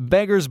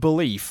beggars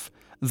belief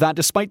that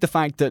despite the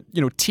fact that,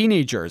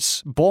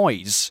 teenagers,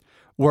 boys,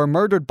 were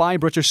murdered by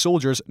British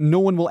soldiers, no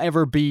one will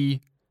ever face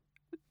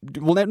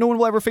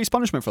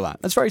punishment for that.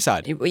 That's very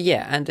sad.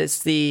 Yeah, and it's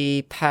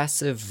the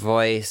passive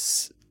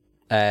voice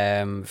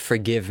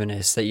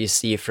forgiveness that you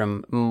see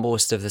from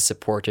most of the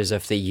supporters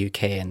of the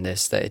UK in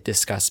this that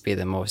disgusts me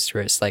the most,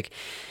 where it's like,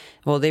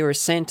 well, they were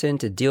sent in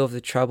to deal with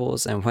the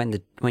troubles, and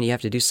when you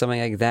have to do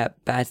something like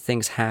that, bad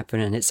things happen,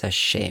 and it's a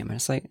shame. And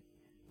it's like,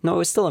 no,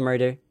 it's still a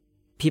murder.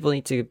 People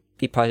need to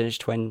be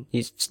punished when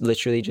you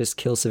literally just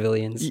kill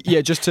civilians.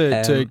 Yeah, just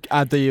to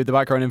add the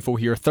background info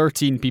here,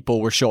 13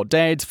 people were shot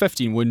dead,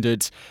 15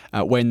 wounded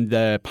when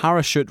the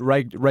parachute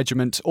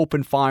regiment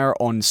opened fire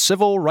on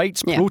civil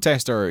rights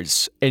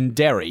protesters in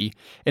Derry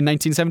in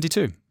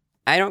 1972.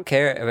 I don't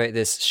care about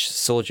this.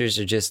 Soldiers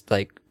are just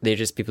they're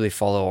just people who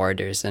follow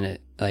orders, and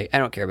I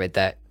don't care about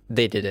that.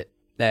 They did it.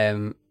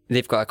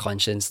 They've got a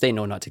conscience. They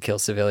know not to kill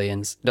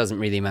civilians. Doesn't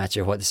really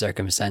matter what the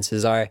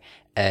circumstances are.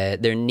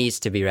 There needs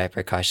to be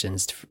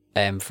repercussions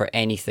for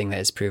anything that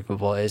is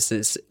provable. It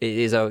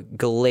is a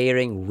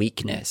glaring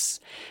weakness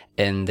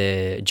in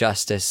the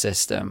justice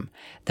system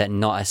that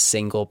not a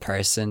single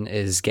person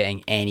is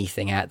getting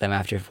anything at them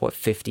after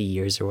 50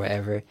 years or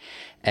whatever.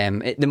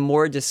 The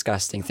more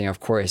disgusting thing, of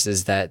course,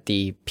 is that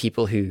the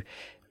people who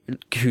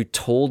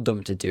told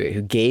them to do it,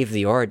 who gave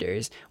the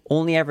orders,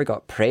 only ever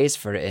got praise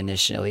for it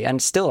initially,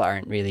 and still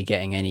aren't really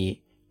getting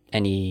any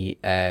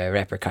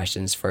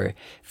repercussions for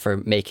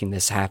making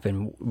this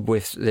happen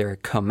with their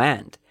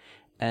command.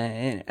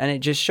 And it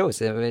just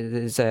shows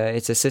it's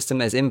a system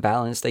that's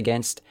imbalanced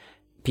against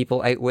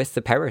people out with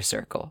the power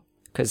circle,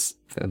 because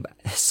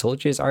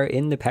soldiers are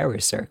in the power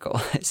circle.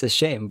 It's a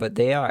shame, but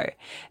they are.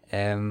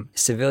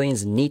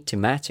 Civilians need to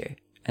matter.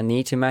 And they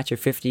need to matter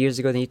 50 years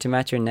ago, they need to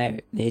matter now.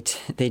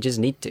 They just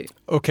need to.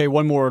 Okay,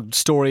 one more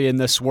story in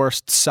this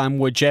worst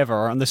sandwich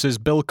ever, and this is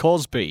Bill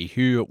Cosby,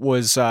 who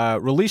was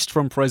released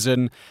from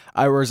prison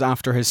hours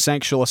after his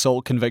sexual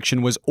assault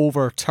conviction was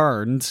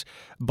overturned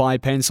by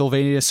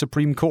Pennsylvania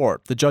Supreme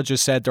Court. The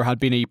judges said there had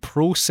been a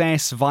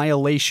process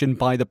violation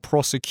by the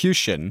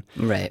prosecution,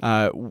 right,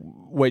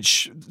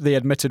 which they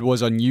admitted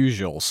was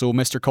unusual. So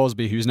Mr.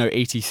 Cosby, who's now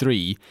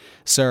 83,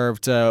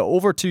 served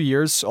over 2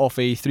 years off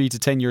a 3 to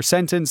 10 year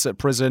sentence at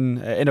prison in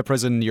a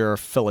prison near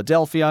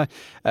Philadelphia.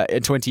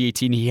 In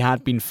 2018, he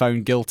had been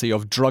found guilty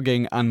of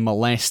drugging and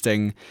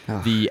molesting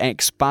the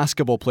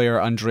ex-basketball player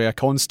Andrea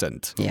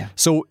Constant. Yeah.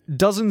 So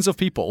dozens of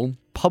people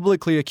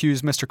publicly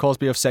accused Mr.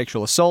 Cosby of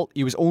sexual assault.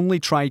 He was only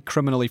tried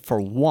criminally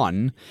for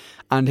one,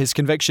 and his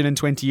conviction in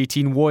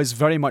 2018 was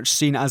very much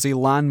seen as a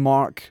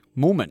landmark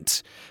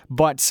moment.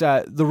 But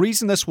the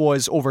reason this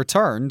was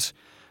overturned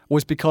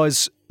was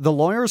because the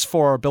lawyers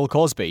for Bill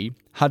Cosby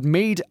had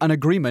made an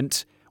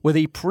agreement with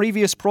a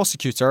previous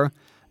prosecutor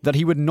that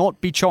he would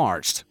not be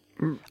charged.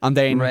 And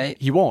then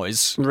he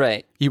was.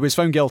 Right. He was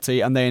found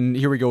guilty, and then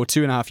here we go,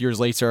 2.5 years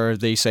later,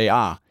 they say,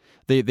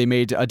 they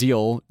made a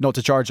deal not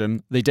to charge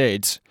him. They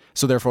did,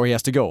 so therefore he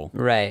has to go.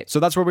 Right. So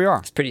that's where we are.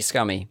 It's pretty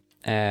scummy.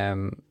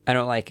 I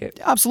don't like it.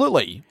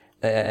 Absolutely.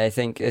 I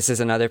think this is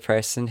another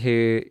person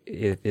who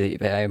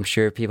I'm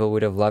sure people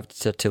would have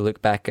loved to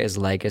look back at his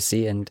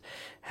legacy and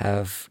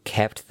have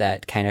kept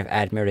that kind of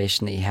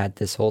admiration that he had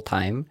this whole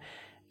time.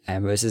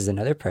 This is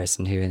another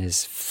person who in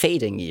his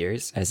fading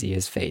years, as he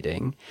is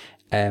fading,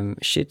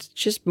 should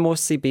just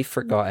mostly be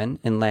forgotten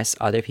unless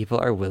other people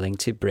are willing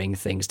to bring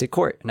things to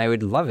court. And I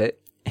would love it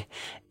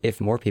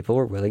if more people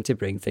were willing to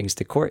bring things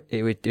to court.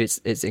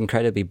 It's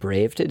incredibly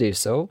brave to do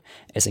so.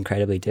 It's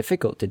incredibly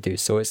difficult to do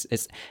so.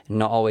 It's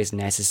not always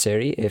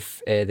necessary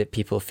if that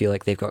people feel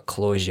like they've got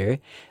closure.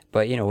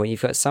 But, you know, when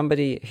you've got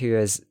somebody who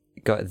has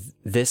got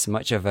this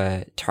much of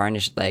a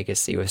tarnished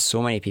legacy with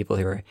so many people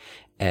who are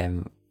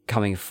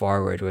coming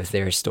forward with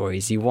their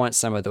stories, you want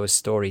some of those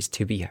stories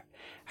to be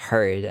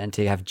heard and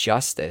to have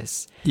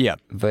justice. Yeah.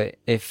 But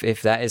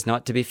if that is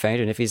not to be found,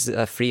 and if he's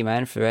a free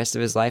man for the rest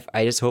of his life,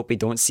 I just hope we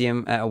don't see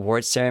him at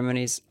award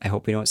ceremonies. I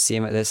hope we don't see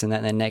him at this and that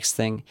and the next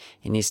thing.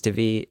 He needs to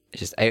be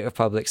just out of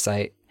public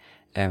sight,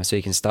 so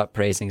he can stop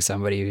praising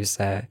somebody who's,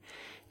 and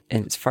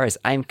as far as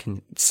I'm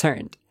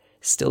concerned,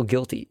 still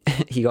guilty.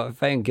 He got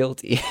found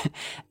guilty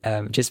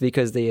just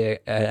because they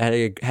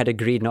had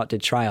agreed not to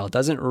trial.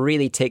 Doesn't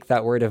really take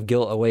that word of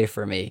guilt away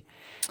from me.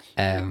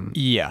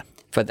 Yeah.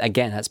 But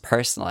again, that's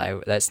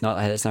personal. That's not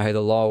how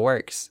the law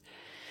works.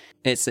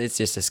 It's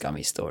just a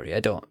scummy story. I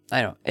don't.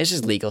 It's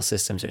just legal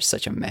systems are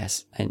such a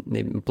mess, and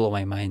they blow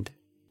my mind.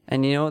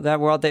 And you know, that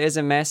world that is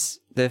a mess,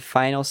 the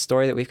final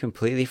story that we've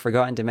completely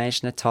forgotten to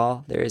mention at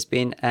all, there has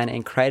been an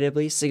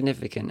incredibly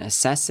significant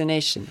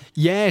assassination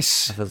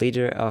Yes. of a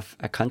leader of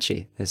a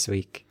country this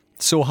week.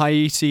 So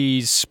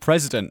Haiti's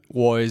president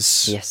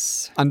was...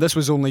 Yes. And this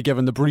was only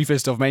given the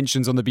briefest of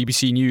mentions on the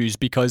BBC News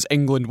because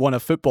England won a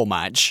football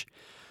match.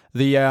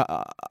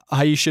 The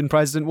Haitian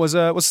president was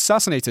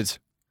assassinated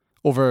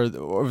over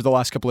the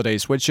last couple of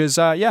days, which is,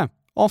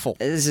 awful.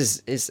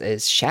 This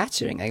is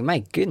shattering. Like, my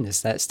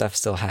goodness, that stuff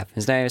still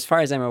happens. Now, as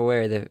far as I'm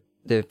aware,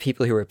 the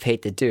people who were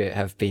paid to do it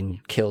have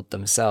been killed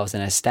themselves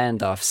in a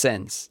standoff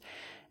since.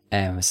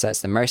 So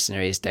that's the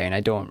mercenaries down. I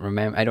don't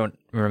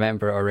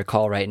remember or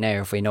recall right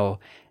now if we know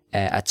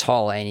at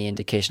all any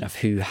indication of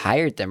who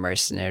hired the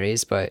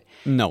mercenaries. But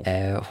No.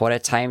 what a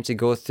time to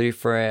go through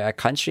for a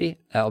country.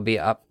 That'll be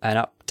a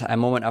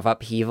moment of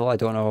upheaval. I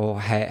don't know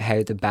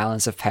how the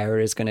balance of power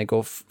is going to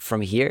go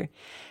from here.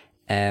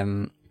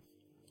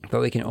 But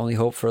we can only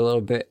hope for a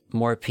little bit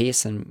more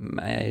peace,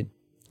 and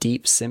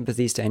deep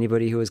sympathies to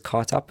anybody who was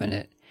caught up in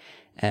it.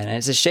 And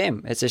it's a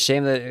shame. It's a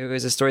shame that it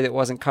was a story that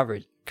wasn't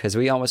covered, because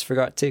we almost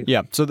forgot too.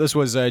 Yeah, so this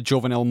was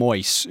Jovenel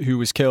Moise, who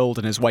was killed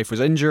and his wife was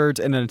injured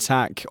in an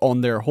attack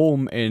on their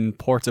home in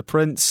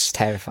Port-au-Prince. It's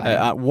terrifying.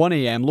 At 1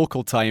 a.m.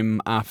 local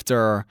time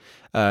after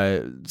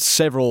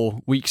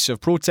several weeks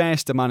of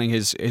protest demanding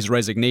his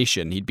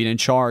resignation. He'd been in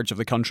charge of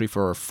the country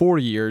for 4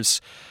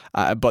 years,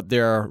 but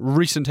their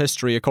recent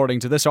history, according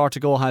to this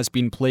article, has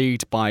been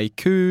plagued by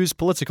coups,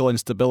 political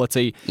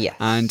instability, Yes.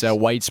 and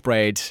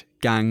widespread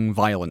gang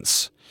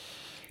violence.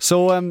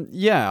 So,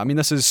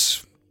 this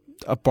is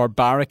a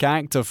barbaric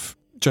act of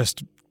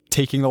just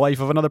taking the life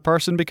of another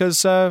person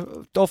because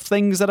of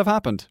things that have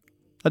happened.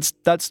 That's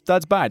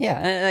bad. Yeah,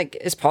 and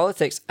it's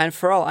politics. And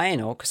for all I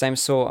know, because I'm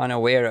so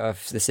unaware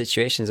of the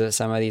situations of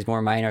some of these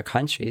more minor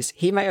countries,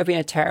 he might have been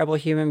a terrible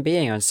human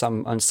being on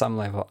some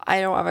level.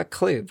 I don't have a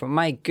clue. But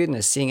my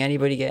goodness, seeing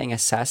anybody getting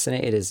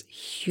assassinated is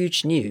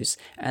huge news,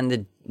 and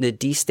the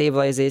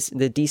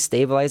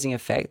destabilizing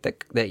effect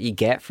that you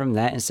get from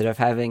that instead of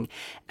having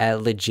a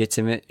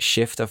legitimate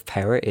shift of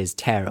power is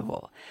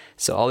terrible.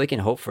 So all we can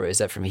hope for is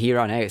that from here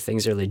on out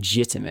things are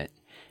legitimate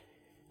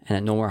and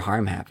that no more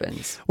harm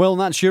happens. Well, on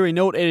that cheery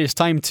note, it is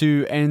time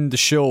to end the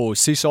show.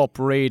 Seesaw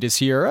Parade is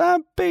here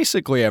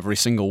basically every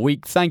single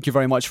week. Thank you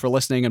very much for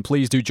listening, and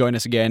please do join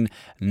us again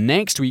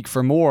next week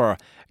for more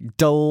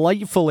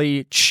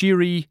delightfully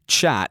cheery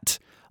chat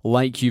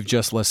like you've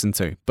just listened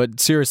to. But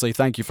seriously,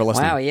 thank you for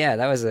listening. Wow, yeah,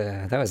 that was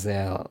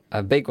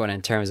a big one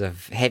in terms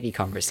of heavy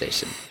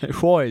conversation.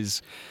 It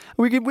was.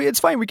 It's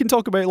fine. We can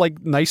talk about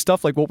like nice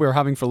stuff, like what we were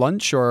having for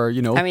lunch, or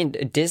I mean,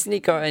 Disney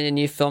got a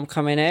new film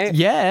coming out.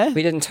 Yeah.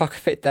 We didn't talk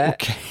about that.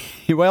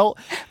 Okay. Well,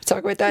 we'll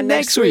talk about that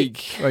next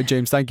week. All right,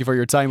 James. Thank you for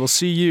your time. We'll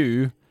see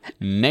you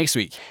next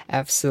week.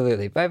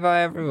 Absolutely. Bye,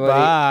 everybody.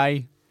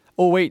 Bye.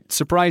 Oh wait,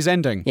 surprise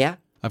ending. Yeah.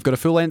 I've got a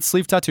full-length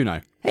sleeve tattoo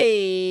now.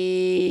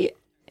 Hey.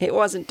 It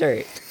wasn't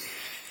dirt.